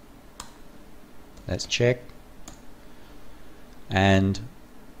 Let's check. And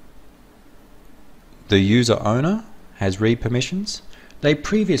the user owner has read permissions. They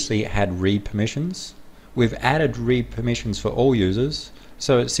previously had read permissions. We've added read permissions for all users,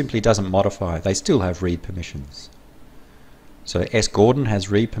 so it simply doesn't modify. They still have read permissions. So S. Gordon has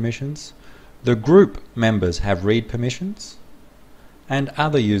read permissions. The group members have read permissions, and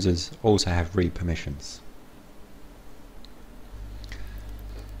other users also have read permissions.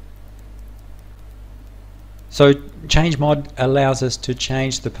 So change mod allows us to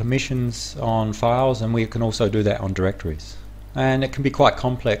change the permissions on files, and we can also do that on directories. And it can be quite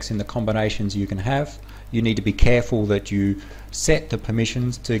complex in the combinations you can have. You need to be careful that you set the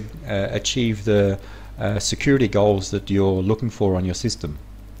permissions to achieve the security goals that you're looking for on your system.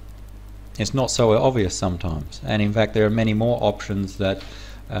 It's not so obvious sometimes, and in fact there are many more options that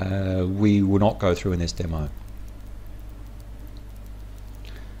we will not go through in this demo.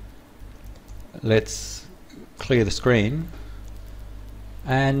 Let's clear the screen,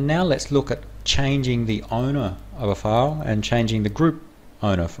 and now let's look at changing the owner of a file and changing the group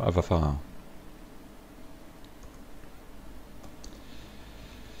owner of a file.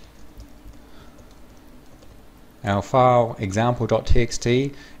 Our file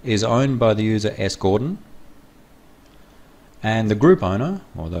example.txt is owned by the user S. Gordon, and the group owner,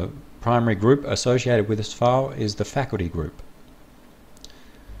 or the primary group associated with this file, is the faculty group.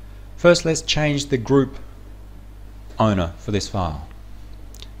 First, let's change the group owner for this file.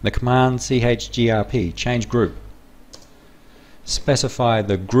 The command chgrp, change group. Specify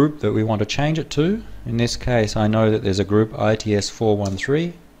the group that we want to change it to. In this case, I know that there's a group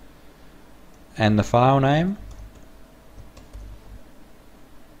ITS413, and the file name.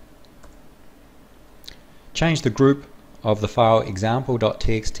 Change the group of the file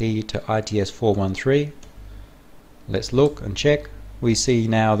example.txt to ITS413. Let's look and check. We see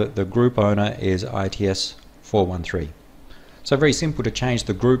now that the group owner is ITS413. So very simple to change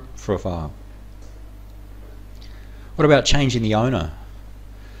the group for a file. What about changing the owner?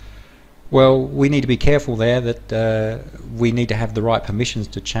 Well, we need to be careful there that we need to have the right permissions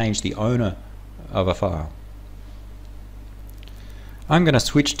to change the owner of a file. I'm going to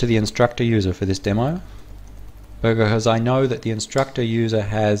switch to the instructor user for this demo, because I know that the instructor user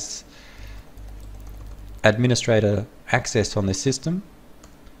has administrator access on this system.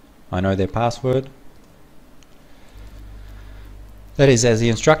 I know their password. That is, as the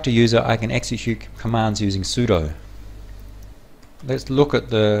instructor user, I can execute commands using sudo. Let's look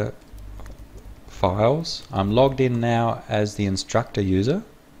at the files. I'm logged in now as the instructor user.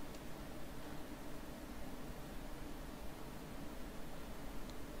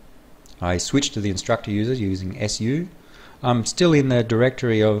 I switch to the instructor user using su. I'm still in the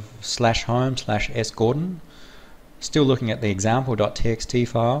directory of /home/sgordon, still looking at the example.txt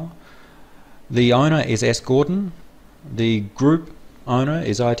file. The owner is S. Gordon. The group owner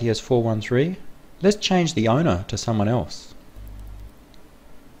is ITS413. Let's change the owner to someone else.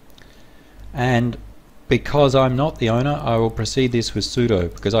 And because I'm not the owner, I will proceed this with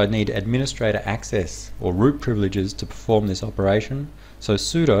sudo, because I need administrator access or root privileges to perform this operation. So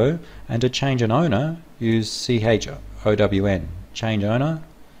sudo, and to change an owner, use chown, change owner.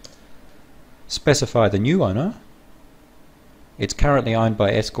 Specify the new owner. It's currently owned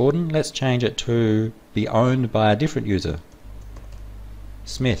by S. Gordon. Let's change it to be owned by a different user,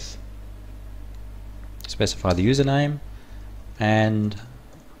 Smith. Specify the username and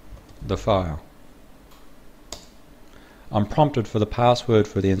the file. I'm prompted for the password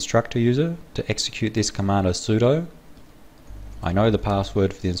for the instructor user to execute this command as sudo. I know the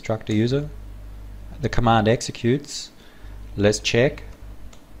password for the instructor user. The command executes. Let's check.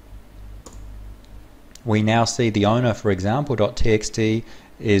 We now see the owner for example.txt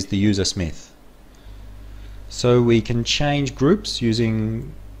is the user Smith. So we can change groups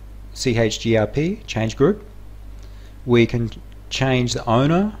using chgrp, change group. We can change the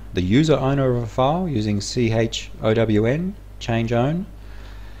owner, the user owner of a file using chown, change own.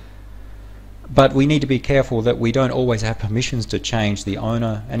 But we need to be careful that we don't always have permissions to change the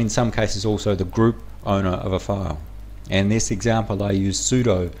owner, and in some cases also the group owner of a file. In this example I used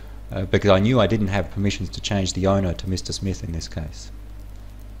sudo because I knew I didn't have permissions to change the owner to Mr. Smith in this case.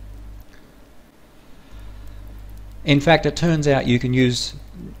 In fact, it turns out you can use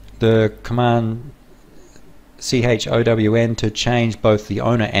the command chown to change both the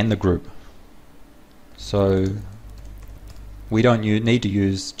owner and the group. So we don't need to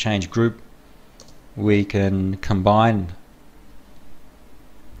use change group. We can combine,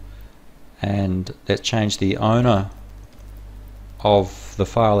 and let's change the owner of the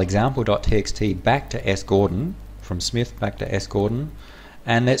file example.txt back to S. Gordon, from Smith back to S. Gordon,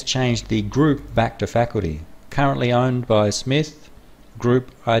 and let's change the group back to faculty. Currently owned by Smith,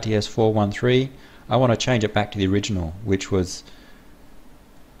 group ITS413. I want to change it back to the original, which was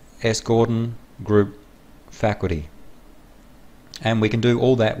S. Gordon, group, faculty. And we can do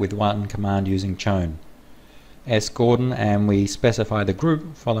all that with one command using chown. S. Gordon, and we specify the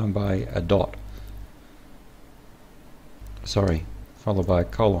group followed by a dot. Sorry, followed by a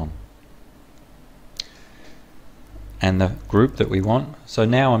colon. And the group that we want. So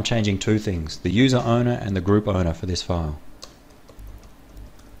now I'm changing two things, the user owner and the group owner for this file.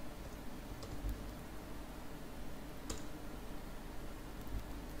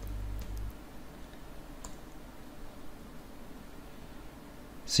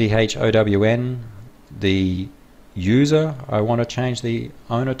 chown, the user I want to change the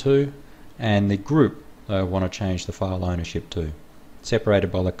owner to, and the group I want to change the file ownership to,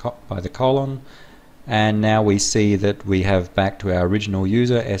 separated by the colon. And now we see that we have back to our original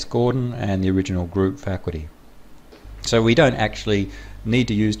user S. Gordon and the original group faculty. So we don't actually need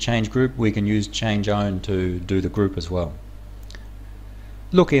to use change group, we can use change own to do the group as well.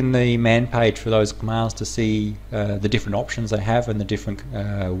 Look in the man page for those commands to see the different options they have and the different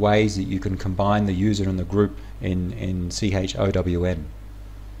ways that you can combine the user and the group in chown.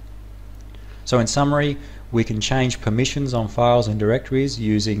 So in summary, we can change permissions on files and directories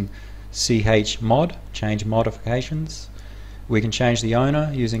using chmod, change modifications. We can change the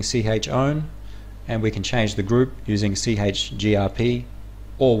owner using chown, and we can change the group using chgrp,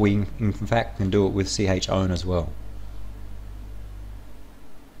 or we in fact can do it with chown as well.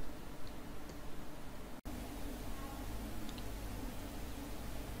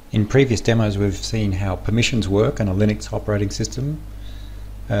 In previous demos we've seen how permissions work in a Linux operating system.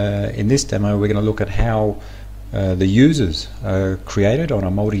 In this demo we're going to look at how the users are created on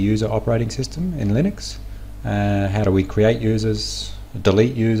a multi-user operating system in Linux. How do we create users,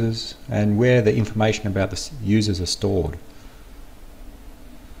 delete users, and where the information about the users are stored.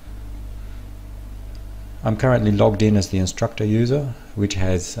 I'm currently logged in as the instructor user, which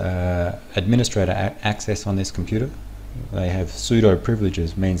has administrator access on this computer. They have sudo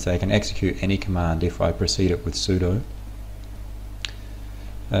privileges, means they can execute any command if I proceed it with sudo.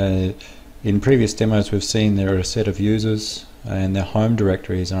 In previous demos we've seen there are a set of users and their home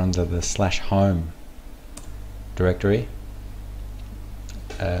directories are under the /home directory.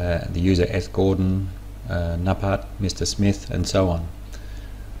 The user S. Gordon, Nupat, Mr. Smith, and so on.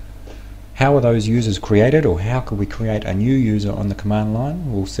 How are those users created, or how could we create a new user on the command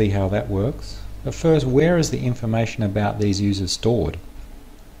line? We'll see how that works. But first, where is the information about these users stored?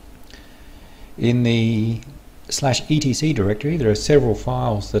 In the /etc directory there are several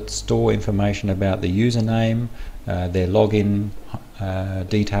files that store information about the username, their login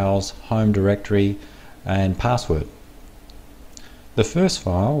details, home directory, and password. The first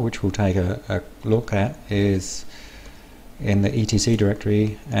file, which we'll take a look at, is in the etc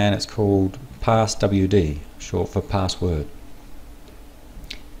directory, and it's called passwd, short for password.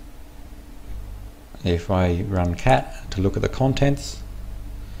 If I run cat to look at the contents,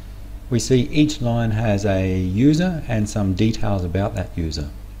 we see each line has a user and some details about that user.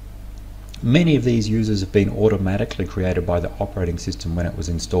 Many of these users have been automatically created by the operating system when it was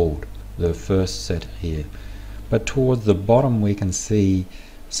installed, the first set here. But towards the bottom we can see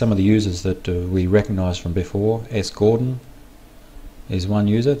some of the users that we recognize from before. S. Gordon is one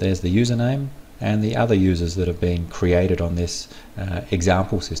user, there's the username, and the other users that have been created on this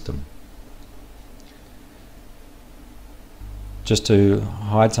example system. Just to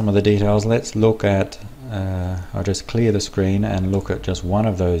hide some of the details, let's look at, I'll just clear the screen and look at just one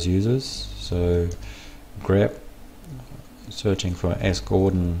of those users. So grep, searching for S.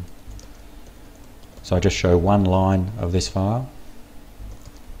 Gordon, so I just show one line of this file,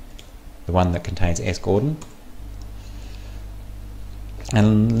 the one that contains S. Gordon.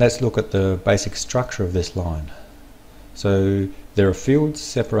 And let's look at the basic structure of this line. So there are fields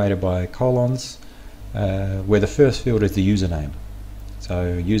separated by colons, where the first field is the username.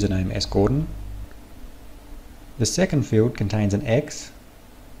 So username S. Gordon. The second field contains an X.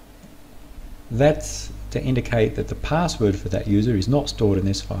 That's to indicate that the password for that user is not stored in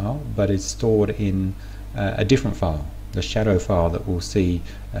this file, but is stored in a different file, the shadow file that we'll see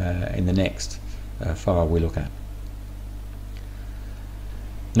in the next file we look at.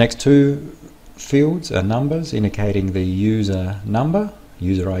 Next two fields are numbers indicating the user number,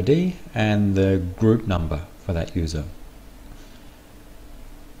 user ID, and the group number for that user.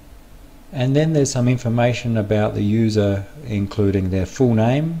 And then there's some information about the user, including their full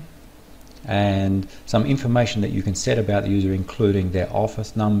name, and some information that you can set about the user, including their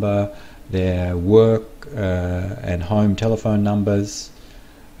office number, their work and home telephone numbers,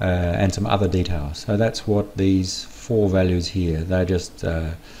 and some other details. So that's what these four values here, they're just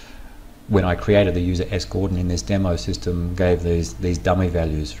when I created the user S. Gordon in this demo system, gave these dummy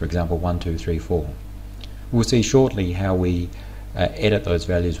values, for example 1, 2, 3, 4. We'll see shortly how we edit those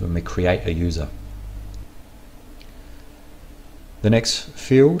values when we create a user. The next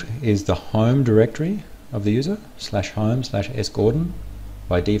field is the home directory of the user, /home/sgordon.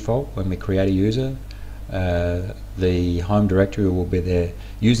 By default, when we create a user, the home directory will be their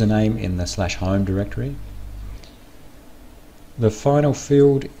username in the /home directory. The final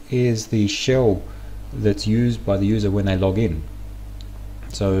field is the shell that's used by the user when they log in.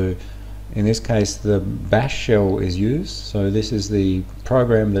 So in this case, the bash shell is used. So this is the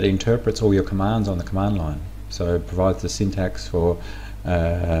program that interprets all your commands on the command line. So it provides the syntax for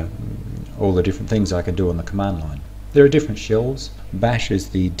all the different things I can do on the command line. There are different shells. Bash is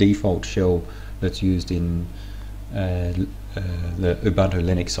the default shell that's used in the Ubuntu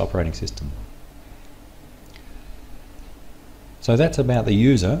Linux operating system. So that's about the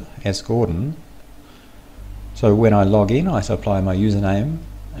user, S. Gordon. So when I log in, I supply my username,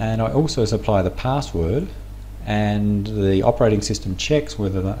 and I also supply the password, and the operating system checks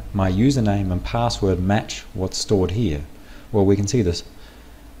whether my username and password match what's stored here. Well, we can see this,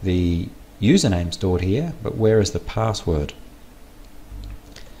 the username stored here, but where is the password?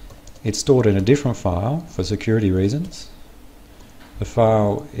 It's stored in a different file for security reasons. The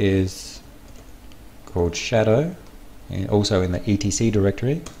file is called shadow, also in the etc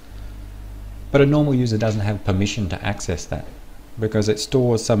directory, but a normal user doesn't have permission to access that because it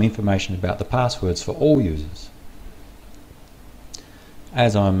stores some information about the passwords for all users.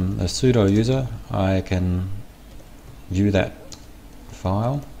 As I'm a sudo user, I can view that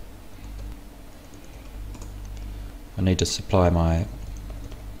file. I need to supply my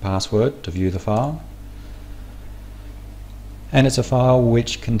password to view the file, and it's a file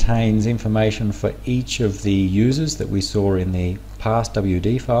which contains information for each of the users that we saw in the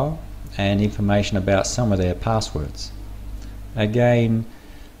passwd file, and information about some of their passwords. Again,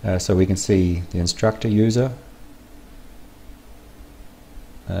 so we can see the instructor user,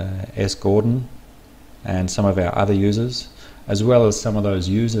 S. Gordon, and some of our other users, as well as some of those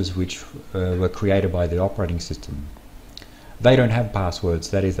users which were created by the operating system. They don't have passwords,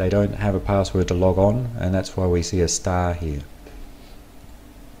 that is, they don't have a password to log on, and that's why we see a star here.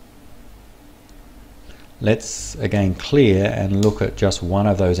 Let's again clear and look at just one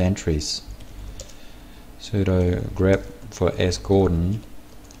of those entries. Sudo grep for S. Gordon,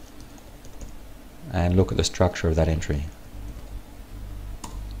 and look at the structure of that entry.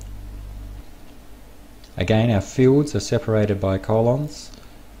 Again, our fields are separated by colons.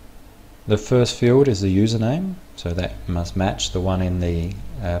 The first field is the username, so that must match the one in the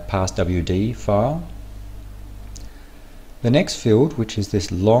passwd file. The next field, which is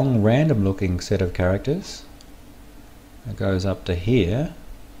this long random looking set of characters, that goes up to here,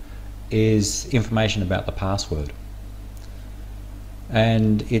 is information about the password.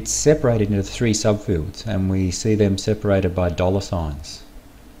 And it's separated into three subfields, and we see them separated by $signs.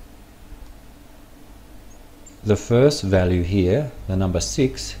 The first value here, the number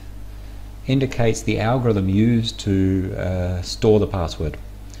 6, indicates the algorithm used to store the password.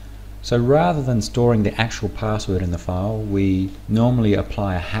 So rather than storing the actual password in the file, we normally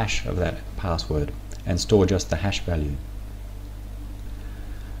apply a hash of that password and store just the hash value.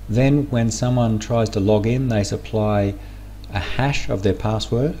 Then when someone tries to log in, they supply a hash of their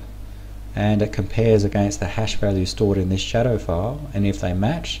password, and it compares against the hash value stored in this shadow file, and if they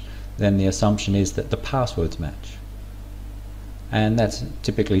match, then the assumption is that the passwords match. And that's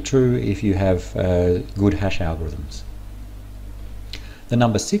typically true if you have good hash algorithms. The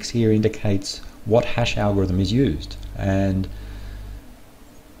number 6 here indicates what hash algorithm is used, and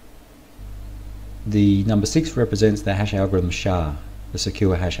the number 6 represents the hash algorithm SHA, the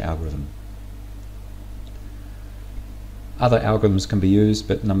secure hash algorithm. Other algorithms can be used,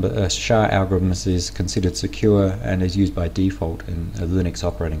 but SHA algorithms is considered secure and is used by default in a Linux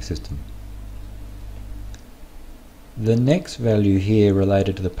operating system. The next value here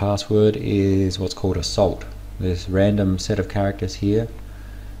related to the password is what's called a salt. This random set of characters here.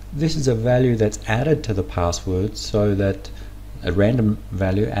 This is a value that's added to the password, so that a random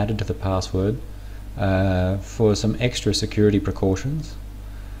value added to the password for some extra security precautions.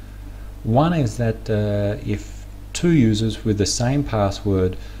 One is that if two users with the same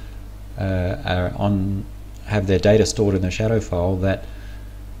password have their data stored in the shadow file, that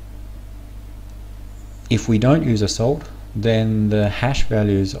if we don't use a salt, then the hash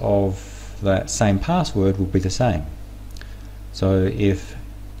values of that same password will be the same. So if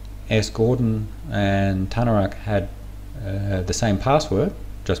S. Gordon and Tanarak had the same password,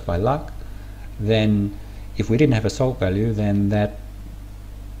 just by luck, then if we didn't have a salt value, then that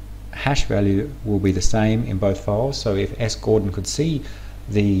hash value will be the same in both files. So if S. Gordon could see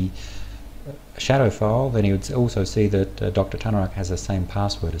the shadow file, then he would also see that Dr. Tanarak has the same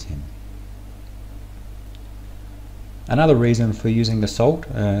password as him. Another reason for using the salt,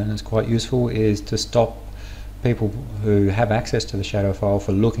 and it's quite useful, is to stop people who have access to the shadow file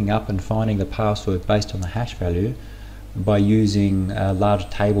for looking up and finding the password based on the hash value by using large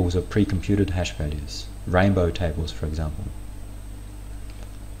tables of pre-computed hash values, rainbow tables for example.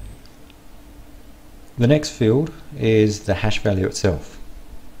 The next field is the hash value itself.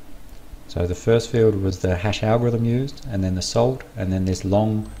 So the first field was the hash algorithm used, and then the salt, and then this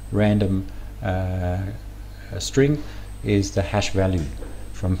long random string is the hash value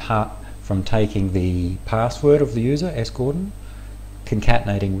from taking the password of the user, S. Gordon,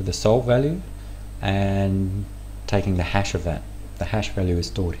 concatenating with the salt value and taking the hash of that. The hash value is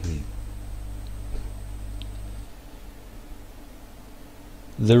stored here.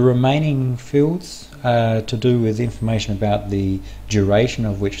 The remaining fields are to do with information about the duration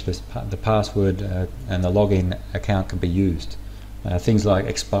of which the password and the login account can be used. Things like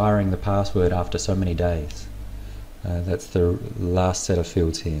expiring the password after so many days. That's the last set of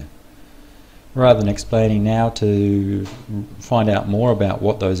fields here. Rather than explaining now, to find out more about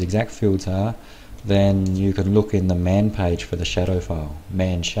what those exact fields are, then you can look in the man page for the shadow file.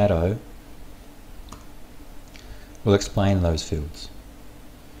 Man shadow will explain those fields.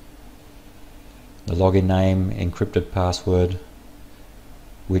 The login name, encrypted password,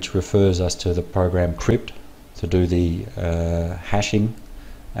 which refers us to the program crypt to do the hashing,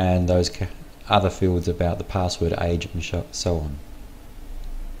 and those other fields about the password, age, and so on.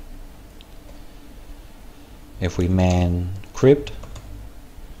 If we man crypt,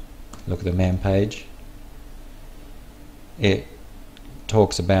 look at the man page, it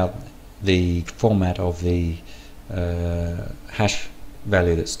talks about the format of the hash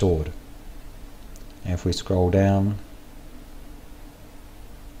value that's stored. And if we scroll down,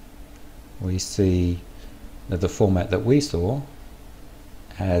 we see that the format that we saw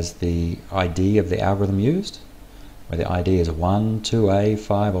has the ID of the algorithm used, where the ID is 1, 2A,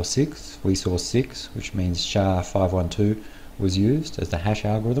 5 or 6. We saw 6, which means SHA-512 was used as the hash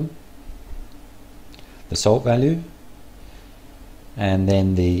algorithm. The salt value, and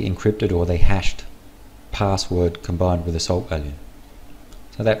then the encrypted or the hashed password combined with the salt value.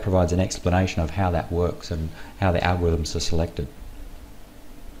 So that provides an explanation of how that works and how the algorithms are selected.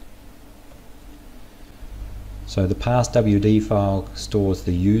 So the passwd file stores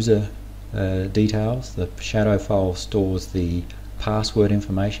the user details, the shadow file stores the password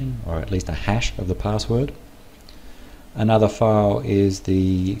information, or at least a hash of the password. Another file is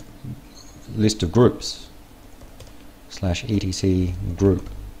the list of groups, /etc group.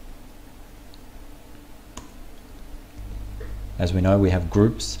 As we know, we have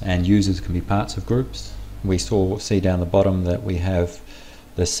groups and users can be parts of groups. We see down the bottom that we have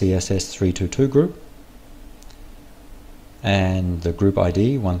the CSS322 group and the group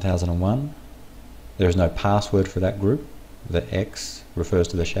ID 1001. There is no password for that group. The X refers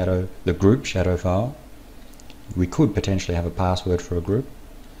to the group shadow file. We could potentially have a password for a group,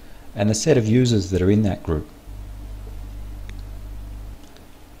 and the set of users that are in that group.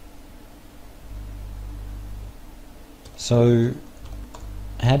 So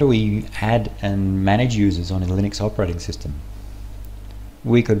how do we add and manage users on a Linux operating system?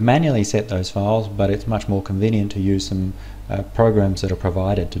 We could manually set those files, but it's much more convenient to use some programs that are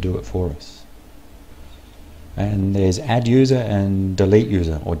provided to do it for us. And there's add user and delete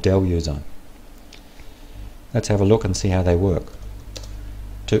user, or del user. Let's have a look and see how they work.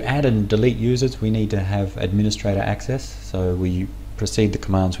 To add and delete users, we need to have administrator access, so we proceed the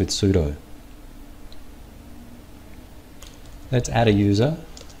commands with sudo. Let's add a user,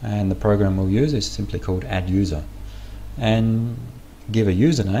 and the program we'll use is simply called add user. and give a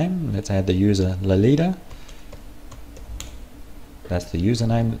username. Let's add the user Lalita. That's the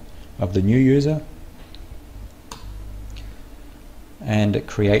username of the new user, and it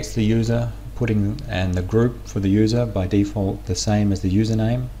creates the user, and the group for the user by default the same as the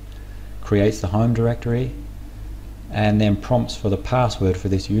username, creates the home directory, and then prompts for the password for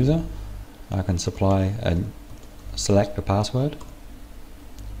this user. I can supply and select the password.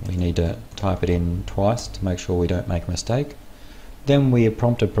 We need to type it in twice to make sure we don't make a mistake. Then we are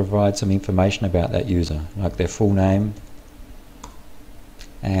prompted to provide some information about that user, like their full name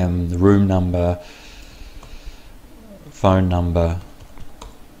and the room number, phone number,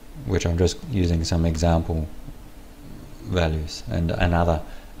 which I'm just using some example values, and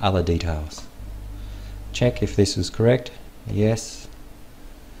other details. Check if this is correct. Yes.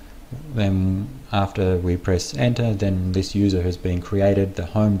 Then after we press enter, then this user has been created, the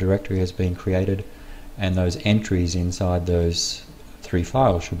home directory has been created, and those entries inside those 3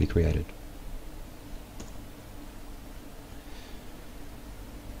 files should be created.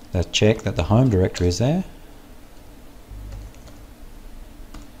 Let's check that the home directory is there.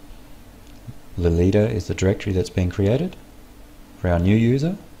 Lalita is the directory that's been created for our new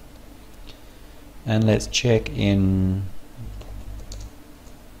user. And let's check in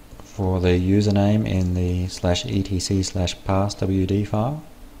for the username in the /etc/passwd file.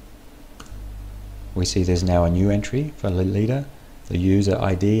 We see there's now a new entry for Lalita, the user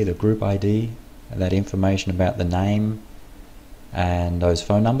ID, the group ID, that information about the name and those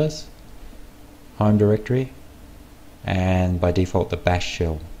phone numbers, home directory, and by default the bash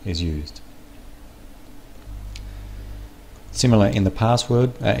shell is used. Similar in the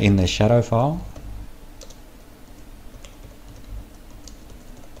password, in the shadow file.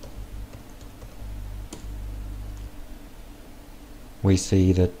 We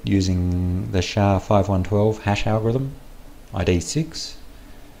see that using the SHA-5112 hash algorithm, ID 6,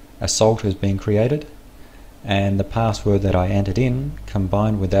 a salt has been created, and the password that I entered in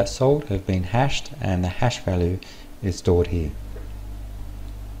combined with that salt have been hashed, and the hash value is stored here.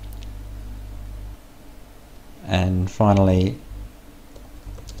 And finally,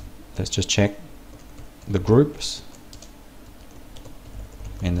 let's just check the groups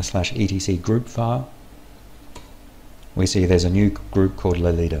in the /etc group file. We see there's a new group called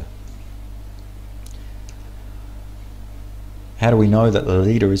Lalita. How do we know that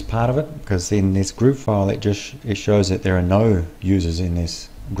Lalita is part of it? Because in this group file it shows that there are no users in this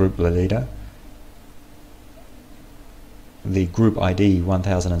group Lalita. The group ID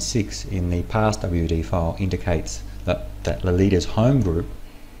 1006 in the passwd file indicates that Lalita's home group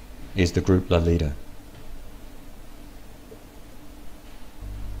is the group Lalita.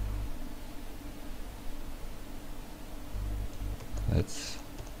 That's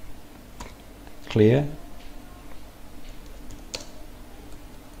clear.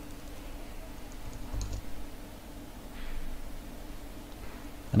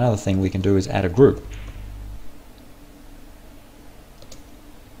 Another thing we can do is add a group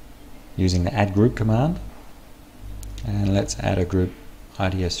using the add group command, and let's add a group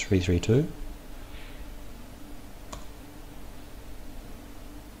ITS332.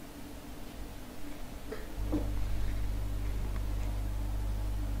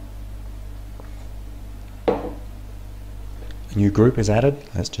 A new group is added.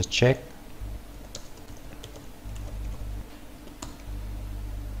 Let's just check.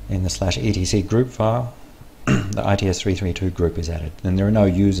 In the /etc group file, the ITS332 group is added, and there are no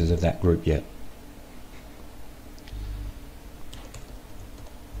users of that group yet.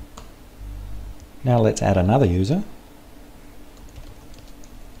 Now let's add another user,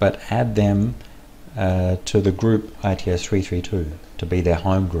 but add them to the group ITS332 to be their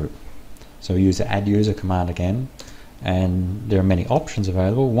home group. So we use the add user command again, and there are many options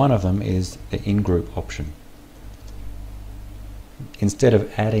available. One of them is the in-group option. Instead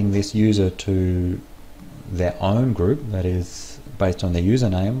of adding this user to their own group, that is based on their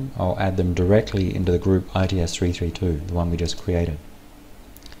username, I'll add them directly into the group ITS332, the one we just created.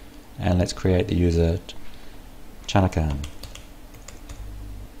 And let's create the user Chanakan.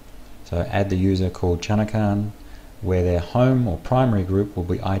 So add the user called Chanakan, where their home or primary group will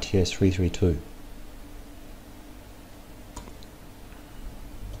be ITS332.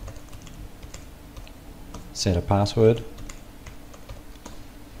 Set a password,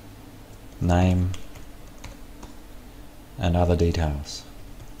 name, and other details.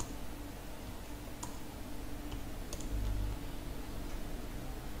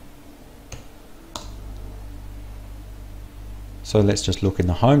 So let's just look in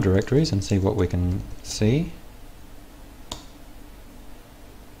the home directories and see what we can see.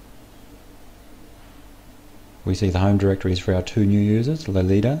 We see the home directories for our two new users,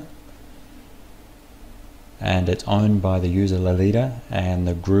 Lalita, and it's owned by the user Lalita and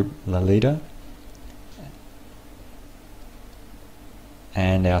the group Lalita.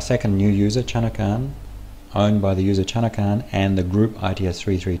 And our second new user, Chanakan, owned by the user Chanakan and the group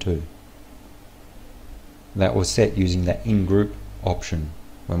ITS332. That was set using the in-group option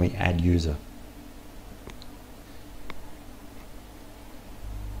when we add user.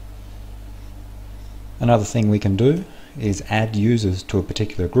 Another thing we can do is add users to a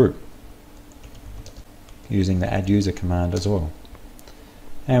particular group using the add user command as well.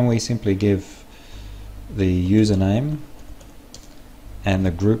 And we simply give the username and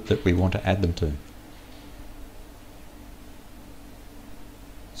the group that we want to add them to.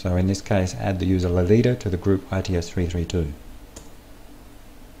 So in this case, add the user Lalita to the group ITS332.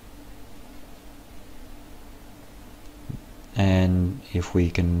 And if we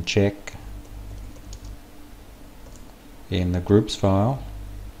can check in the groups file,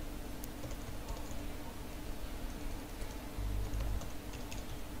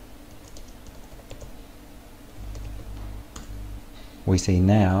 we see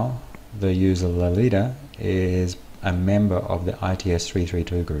now the user Lalita is a member of the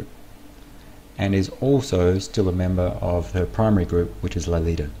ITS332 group and is also still a member of her primary group, which is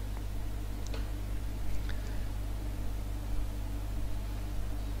Lalita.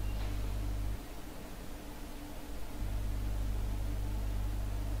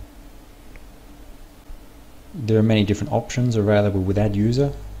 There are many different options available with add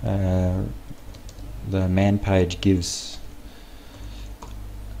user. The man page gives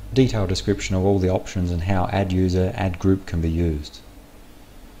detailed description of all the options and how add user, add group can be used.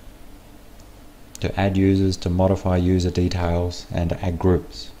 To add users, to modify user details, and to add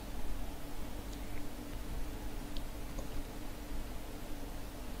groups.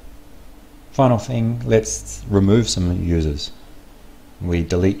 Final thing, let's remove some users. We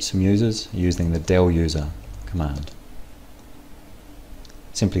delete some users using the del user command.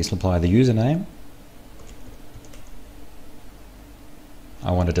 Simply supply the username.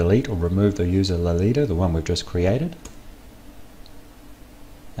 I want to delete or remove the user Lalita, the one we've just created,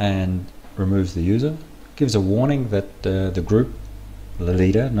 and removes the user. Gives a warning that the group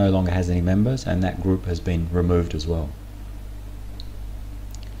Lalita no longer has any members and that group has been removed as well.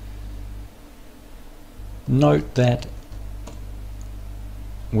 Note that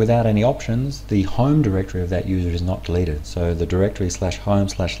without any options, the home directory of that user is not deleted, so the directory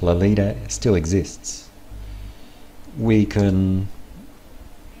 /home/Lalita still exists. We can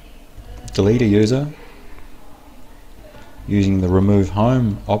delete a user using the remove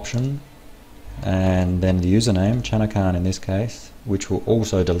home option and then the username, Chanakan in this case, which will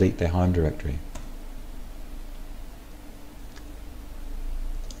also delete their home directory.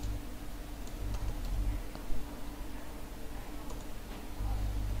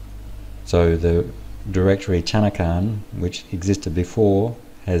 So the directory Chanakan, which existed before,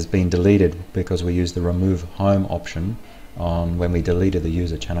 has been deleted because we used the remove home option on when we deleted the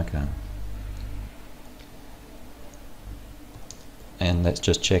user Chanakan. And let's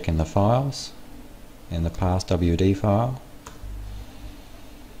just check in the files, in the past WD file.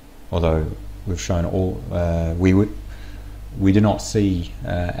 Although we've shown all, we do not see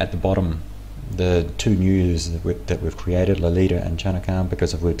at the bottom the two new users that we've created, Lalita and Chanakan,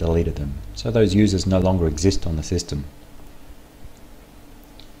 because we've deleted them. So those users no longer exist on the system.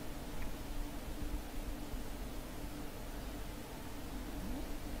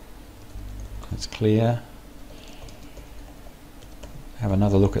 That's clear. Have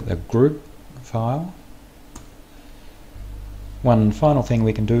another look at the group file. One final thing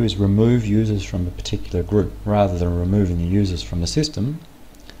we can do is remove users from a particular group. Rather than removing the users from the system,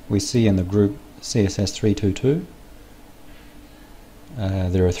 we see in the group CSS322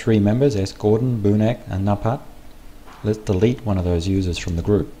 there are 3 members, S. Gordon, Bunek and Napat. Let's delete one of those users from the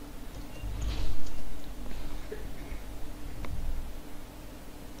group.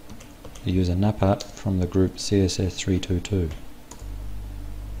 The user Napat from the group CSS322.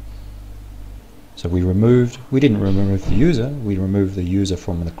 So we didn't remove the user, we removed the user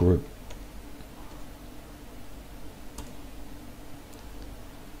from the group.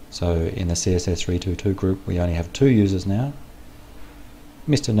 So in the CSS322 group we only have 2 users now.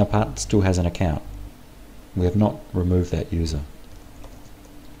 Mr. Napat still has an account. We have not removed that user.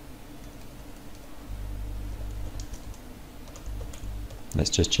 Let's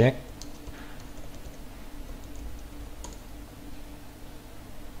just check.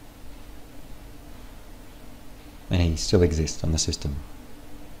 And he still exists on the system.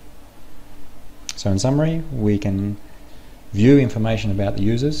 So in summary, we can view information about the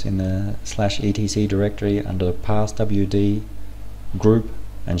users in the /etc directory under the passwd group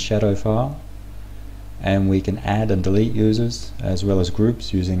and shadow file, and we can add and delete users as well as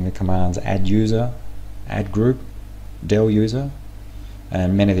groups using the commands add user, add group, del user,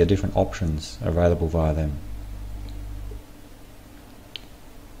 and many of the different options available via them.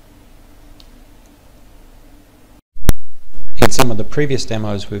 In some of the previous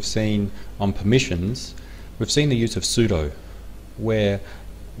demos we've seen on permissions, we've seen the use of sudo, where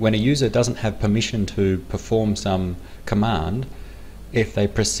when a user doesn't have permission to perform some command, if they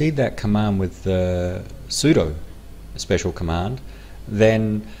precede that command with the sudo special command,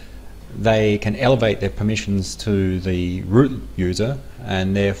 then they can elevate their permissions to the root user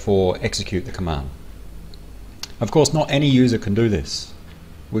and therefore execute the command. Of course, not any user can do this.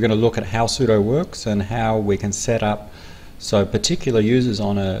 We're going to look at how sudo works and how we can set up so particular users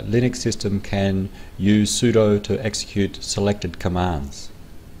on a Linux system can use sudo to execute selected commands.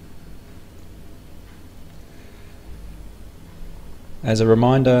 As a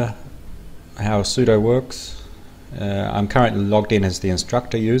reminder how sudo works, I'm currently logged in as the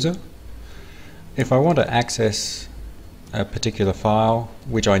instructor user. If I want to access a particular file,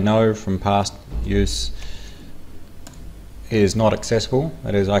 which I know from past use is not accessible,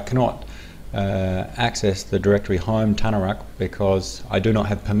 that is, I cannot access the directory home Tanarak because I do not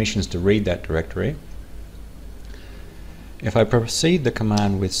have permissions to read that directory. If I proceed the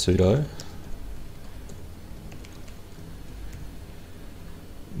command with sudo,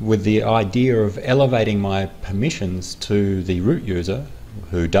 with the idea of elevating my permissions to the root user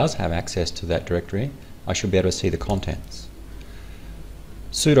who does have access to that directory, I should be able to see the contents.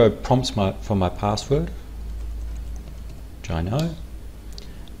 Sudo prompts for my password, which I know,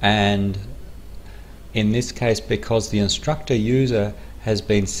 and in this case, because the instructor user has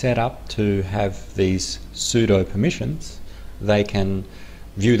been set up to have these sudo permissions, they can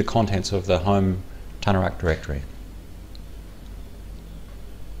view the contents of the home Tanarak directory.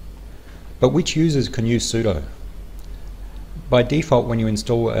 But which users can use sudo? By default, when you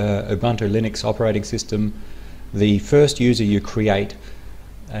install a Ubuntu Linux operating system, the first user you create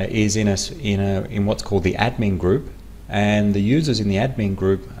is in what's called the admin group, and the users in the admin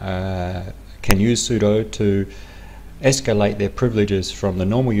group can use sudo to escalate their privileges from the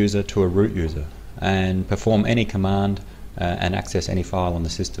normal user to a root user and perform any command and access any file on the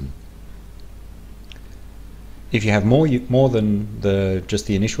system. If you have more than just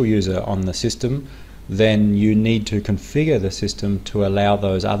the initial user on the system, then you need to configure the system to allow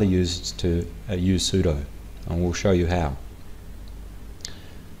those other users to use sudo, and we'll show you how.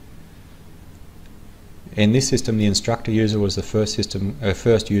 In this system, the instructor user was the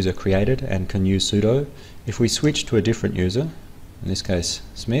first user created and can use sudo. If we switch to a different user, in this case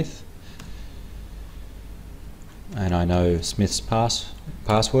Smith, and I know Smith's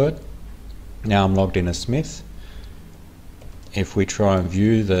password, now I'm logged in as Smith. If we try and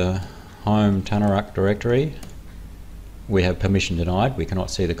view the home Tanarak directory, we have permission denied, we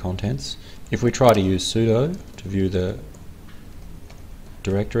cannot see the contents. If we try to use sudo to view the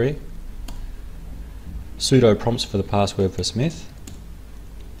directory, sudo prompts for the password for Smith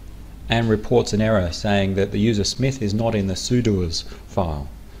and reports an error saying that the user Smith is not in the sudoers file,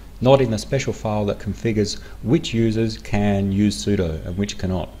 not in the special file that configures which users can use sudo and which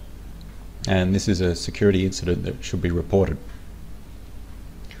cannot. And this is a security incident that should be reported.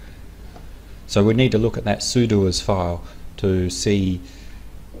 So we need to look at that sudoers file to see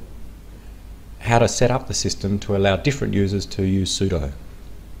how to set up the system to allow different users to use sudo.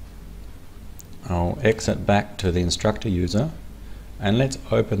 I'll exit back to the instructor user and let's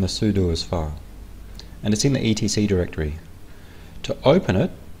open the sudoers file, and it's in the etc directory. To open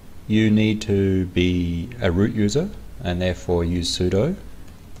it, you need to be a root user and therefore use sudo,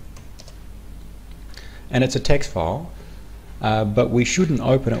 and it's a text file, but we shouldn't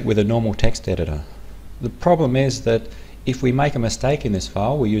open it with a normal text editor. The problem is that if we make a mistake in this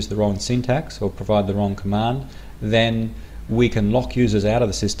file, we use the wrong syntax or provide the wrong command, then we can lock users out of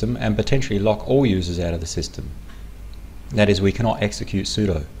the system and potentially lock all users out of the system. That is, we cannot execute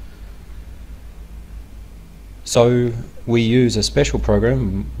sudo. So we use a special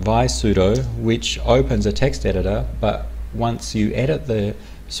program, sudo, which opens a text editor, but once you edit the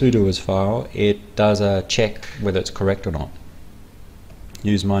sudoers file, it does a check whether it's correct or not.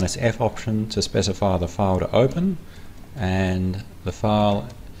 Use -F option to specify the file to open, and the file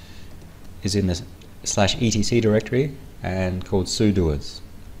is in the /etc directory and called sudoers.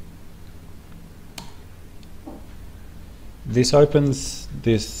 This opens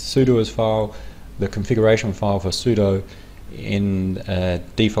this sudoers file, the configuration file for sudo, in a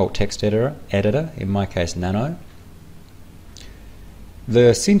default text editor, in my case Nano.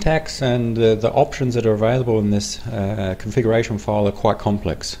 The syntax and the options that are available in this configuration file are quite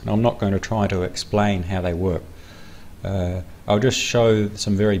complex, and I'm not going to try to explain how they work. I'll just show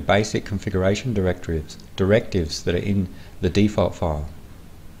some very basic configuration directives that are in the default file.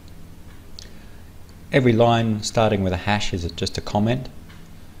 Every line starting with a hash is just a comment.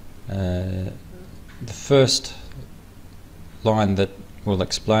 The first line that we'll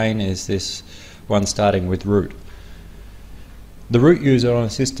explain is this one starting with root. The root user on a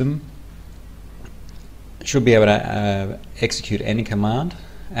system should be able to execute any command,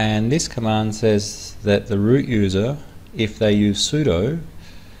 and this command says that the root user, if they use sudo,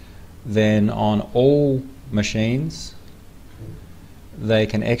 then on all machines they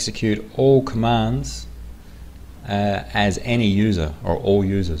can execute all commands as any user or all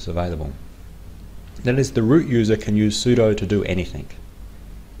users available. That is, the root user can use sudo to do anything.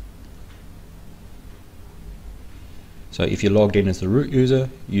 So if you're logged in as the root user,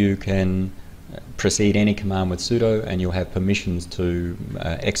 you can proceed any command with sudo and you'll have permissions to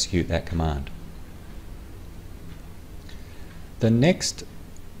execute that command. The next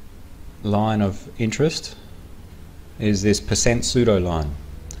line of interest is this %sudo line.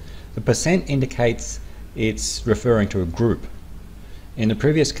 The percent indicates it's referring to a group. In the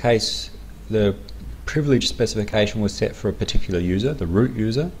previous case, the privilege specification was set for a particular user, the root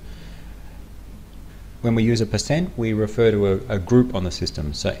user. When we use a %, we refer to a group on the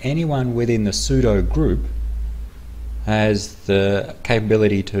system. So anyone within the sudo group has the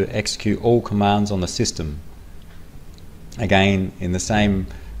capability to execute all commands on the system. Again, in the same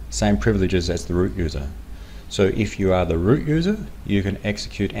privileges as the root user. So if you are the root user, you can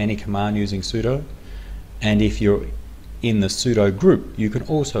execute any command using sudo, and if you're in the sudo group, you can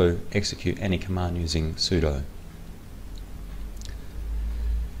also execute any command using sudo.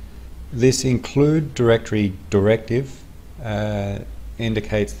 This include directory directive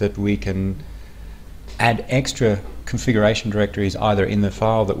indicates that we can add extra configuration directories either in the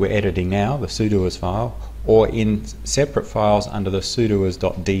file that we're editing now, the sudoers file, or in separate files under the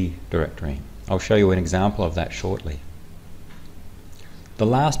sudoers.d directory. I'll show you an example of that shortly. The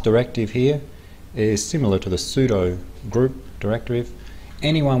last directive here is similar to the sudo group directive.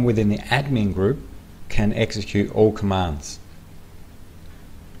 Anyone within the admin group can execute all commands.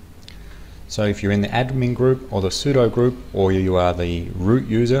 So if you're in the admin group or the sudo group, or you are the root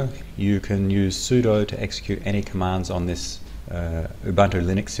user, you can use sudo to execute any commands on this Ubuntu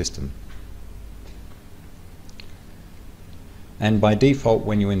Linux system. And by default,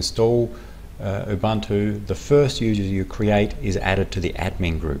 when you install Ubuntu, the first user you create is added to the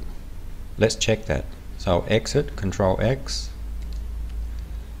admin group. Let's check that. So I'll exit, Control X,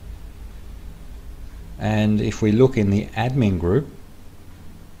 and if we look in the admin group,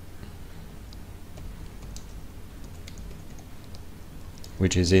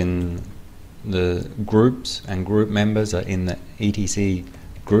 which is in the groups, and group members are in the etc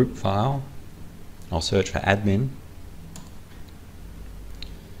group file, I'll search for admin.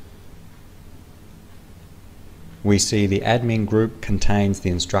 We see the admin group contains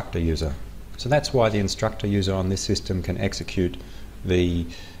the instructor user. So that's why the instructor user on this system can execute the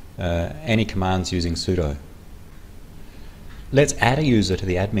any commands using sudo. Let's add a user to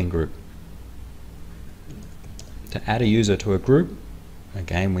the admin group. To add a user to a group,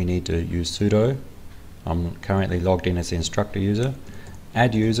 again we need to use sudo. I'm currently logged in as the instructor user.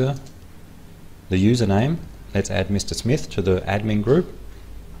 Add user, the username, let's add Mr. Smith to the admin group,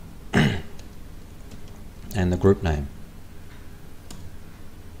 and the group name.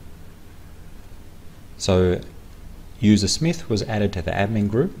 So user Smith was added to the admin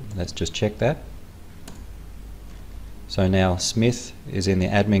group. Let's just check that. So now Smith is in the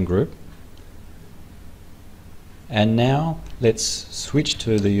admin group. And now let's switch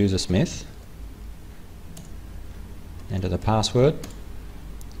to the user Smith. Enter the password.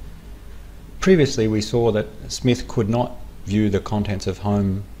 Previously we saw that Smith could not view the contents of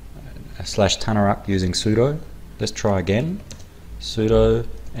home /Tunaruck using sudo. Let's try again. Sudo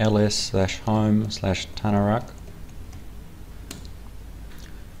ls/home/Tunaruck.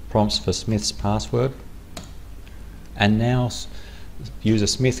 Prompts for Smith's password. And now user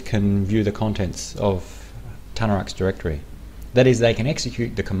Smith can view the contents of Tunaruck's directory. That is, they can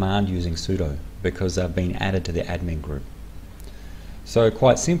execute the command using sudo because they've been added to the admin group. So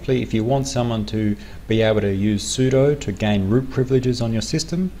quite simply, if you want someone to be able to use sudo to gain root privileges on your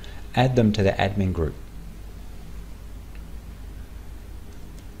system, add them to the admin group.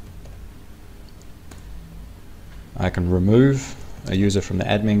 I can remove a user from the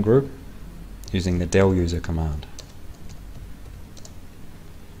admin group using the del user command,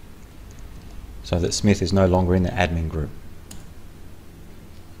 so that Smith is no longer in the admin group.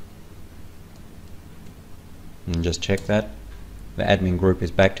 and just check that. The admin group is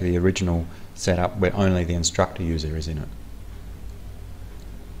back to the original setup where only the instructor user is in it.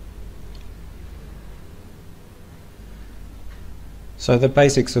 So the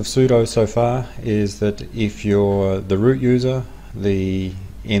basics of sudo so far is that if you're the root user,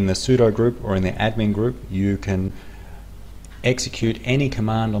 in the sudo group or in the admin group, you can execute any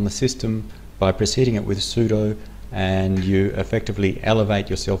command on the system by preceding it with sudo, and you effectively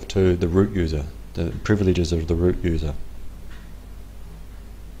elevate yourself to the root user, the privileges of the root user.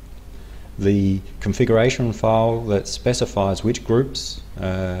 The configuration file that specifies which groups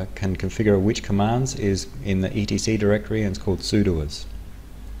can configure which commands is in the etc directory, and it's called sudoers.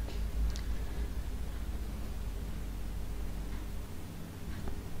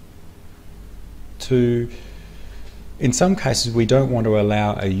 In some cases, we don't want to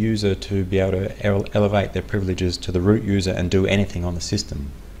allow a user to be able to elevate their privileges to the root user and do anything on the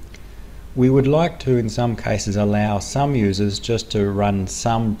system. We would like to, in some cases, allow some users just to run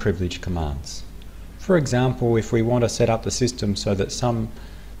some privileged commands. For example, if we want to set up the system so that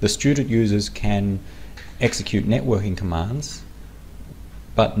the student users can execute networking commands,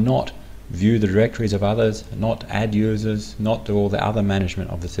 but not view the directories of others, not add users, not do all the other management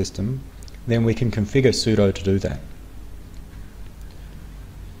of the system, then we can configure sudo to do that.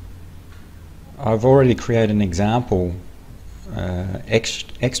 I've already created an example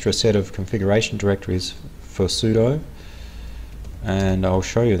extra set of configuration directories for sudo, and I'll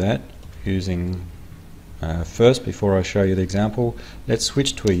show you that using first, before I show you the example, let's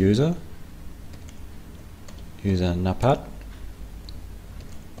switch to a user napat,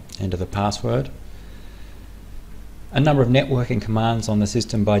 enter the password. A number of networking commands on the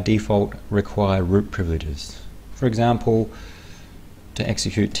system by default require root privileges. For example, to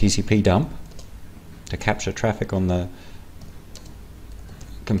execute TCP dump, to capture traffic on the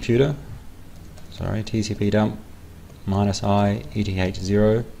computer, TCP dump -i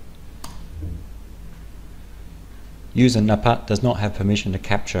eth0. User napat does not have permission to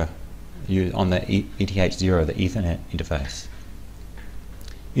capture on the eth0, the Ethernet interface.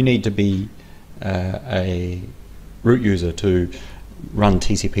 You need to be a root user to run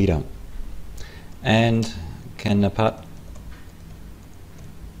TCP dump. And can napat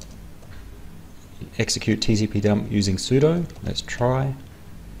execute TCP dump using sudo? Let's try.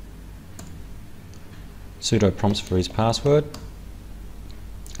 Sudo prompts for his password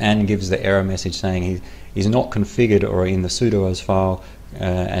and gives the error message saying he's not configured or in the sudoers file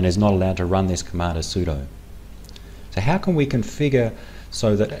and is not allowed to run this command as sudo. So how can we configure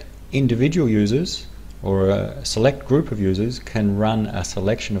so that individual users or a select group of users can run a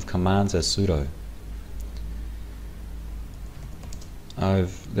selection of commands as sudo?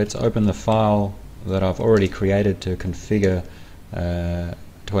 Let's open the file that I've already created to configure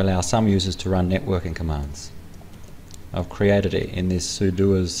to allow some users to run networking commands. I've created it in this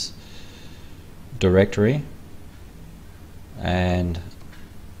sudoers directory, and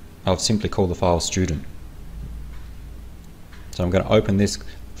I've simply called the file student. So I'm going to open this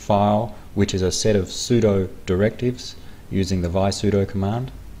file, which is a set of sudo directives using the sudo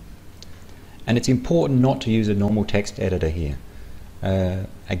command. And it's important not to use a normal text editor here.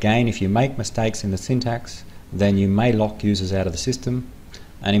 Again, if you make mistakes in the syntax, then you may lock users out of the system.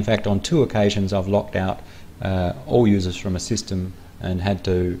 And in fact, on 2 occasions I've locked out all users from a system and had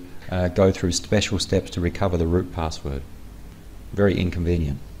to go through special steps to recover the root password. Very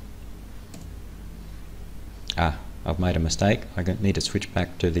inconvenient. I've made a mistake. I need to switch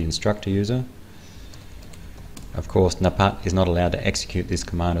back to the instructor user. Of course, napat is not allowed to execute this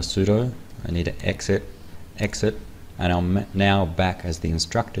command as sudo. I need to exit, and I'm now back as the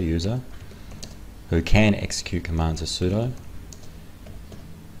instructor user who can execute commands as sudo.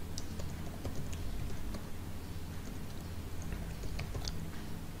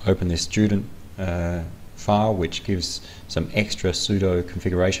 Open this student file, which gives some extra sudo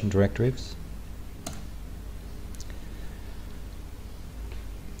configuration directives.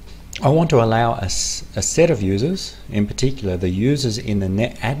 I want to allow a set of users, in particular the users in the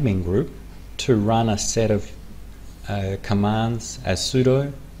net admin group, to run a set of commands as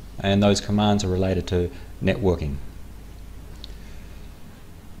sudo, and those commands are related to networking.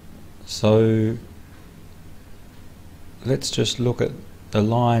 So let's just look at the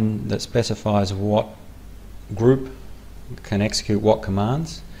line that specifies what group can execute what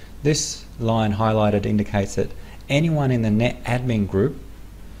commands. This line highlighted indicates that anyone in the net admin group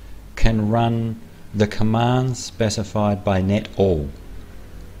can run the commands specified by netall.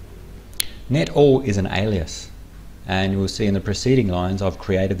 Netall is an alias, and you will see in the preceding lines I've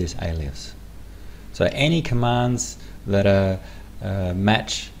created this alias. So any commands that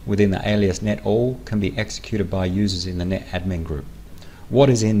match within the alias netall can be executed by users in the netadmin group. What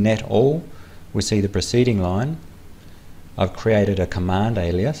is in netall? We see the preceding line. I've created a command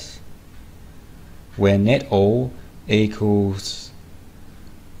alias where netall equals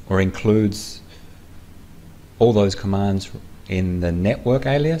or includes all those commands in the network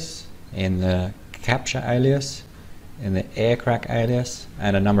alias, in the capture alias, in the aircrack alias,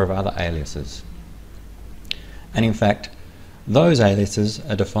 and a number of other aliases. And in fact, those aliases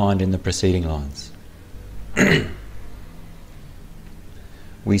are defined in the preceding lines.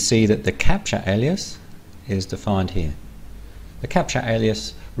 We see that the capture alias is defined here. The capture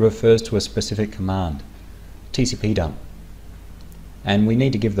alias refers to a specific command, TCP dump, and we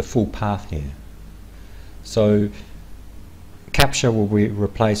need to give the full path here. So capture will be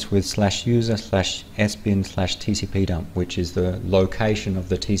replaced with /user/sbin/tcp dump, which is the location of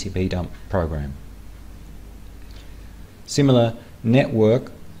the TCP dump program. Similar,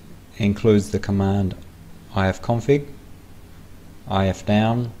 network includes the command ifconfig,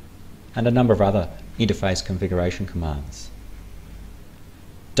 ifdown, and a number of other interface configuration commands.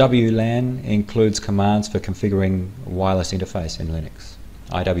 WLAN includes commands for configuring wireless interface in Linux,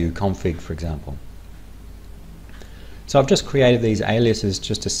 iwconfig for example. So I've just created these aliases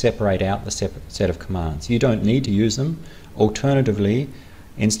just to separate out the separate set of commands. You don't need to use them. Alternatively,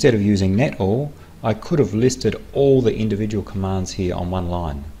 instead of using netall, I could have listed all the individual commands here on one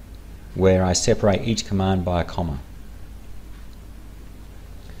line, where I separate each command by a comma.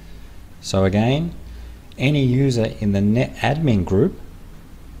 So again, any user in the netadmin group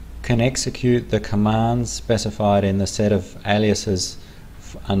can execute the commands specified in the set of aliases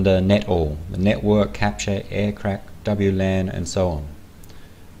under netall, the network, capture, aircrack, WLAN, and so on,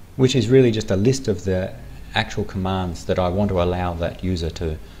 which is really just a list of the actual commands that I want to allow that user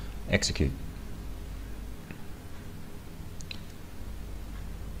to execute.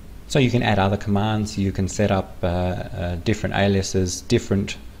 So you can add other commands, you can set up different aliases,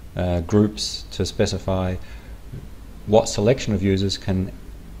 different groups to specify what selection of users can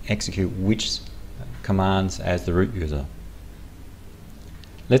execute which commands as the root user.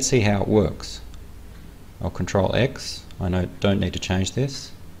 Let's see how it works. I'll Control X. I don't need to change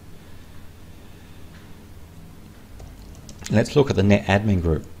this. Let's look at the netadmin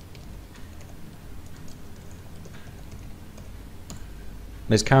group.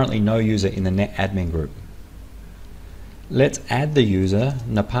 There's currently no user in the netadmin group. Let's add the user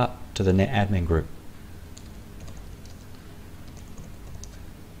napat to the netadmin group.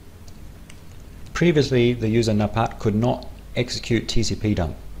 Previously, the user napat could not execute TCP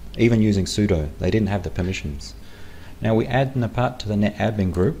dump, even using sudo. They didn't have the permissions. Now we add napat to the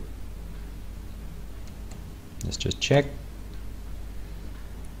netadmin group. Let's just check.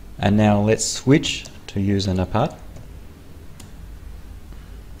 And now let's switch to user napat.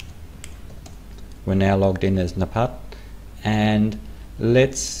 We're now logged in as napat, and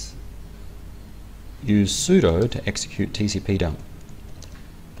let's use sudo to execute TCP dump.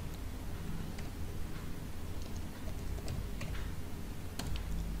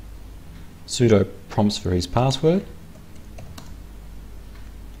 Sudo prompts for his password.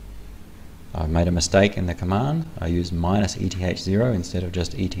 I've made a mistake in the command. I used -eth0 instead of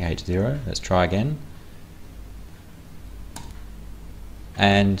just eth0. Let's try again.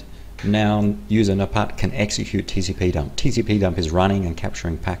 And now user napat can execute TCP dump. TCP dump is running and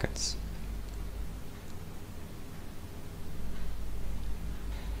capturing packets.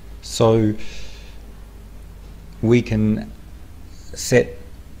 So we can set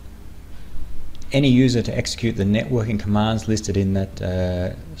any user to execute the networking commands listed in that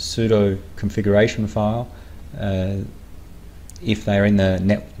sudo configuration file if they're in the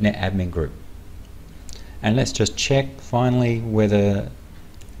netadmin group. And let's just check finally whether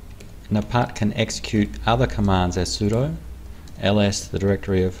napat can execute other commands as sudo, ls, the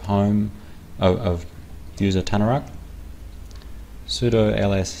directory of home of user Tanarak, sudo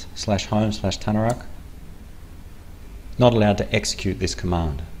ls/home/Tanarak. Not allowed to execute this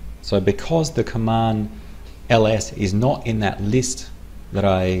command. So because the command ls is not in that list that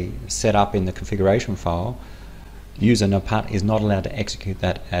I set up in the configuration file, user napat is not allowed to execute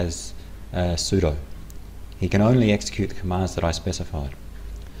that as sudo. He can only execute the commands that I specified.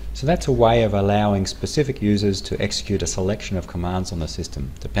 So that's a way of allowing specific users to execute a selection of commands on the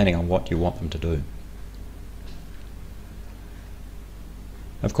system, depending on what you want them to do.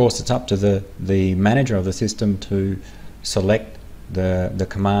 Of course, it's up to the manager of the system to select the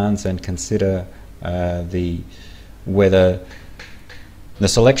commands and consider whether the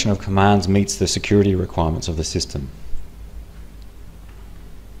selection of commands meets the security requirements of the system.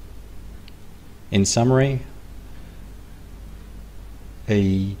 In summary,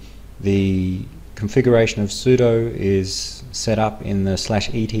 The configuration of sudo is set up in the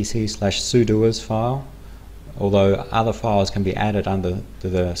 /etc/sudoers file, although other files can be added under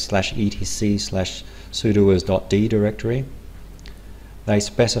the /etc/sudoers.d directory. They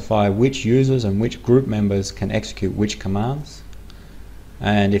specify which users and which group members can execute which commands,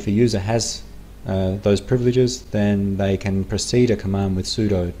 and if a user has those privileges, then they can proceed a command with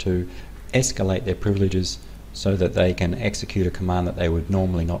sudo to escalate their privileges so that they can execute a command that they would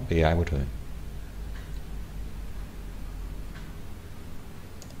normally not be able to.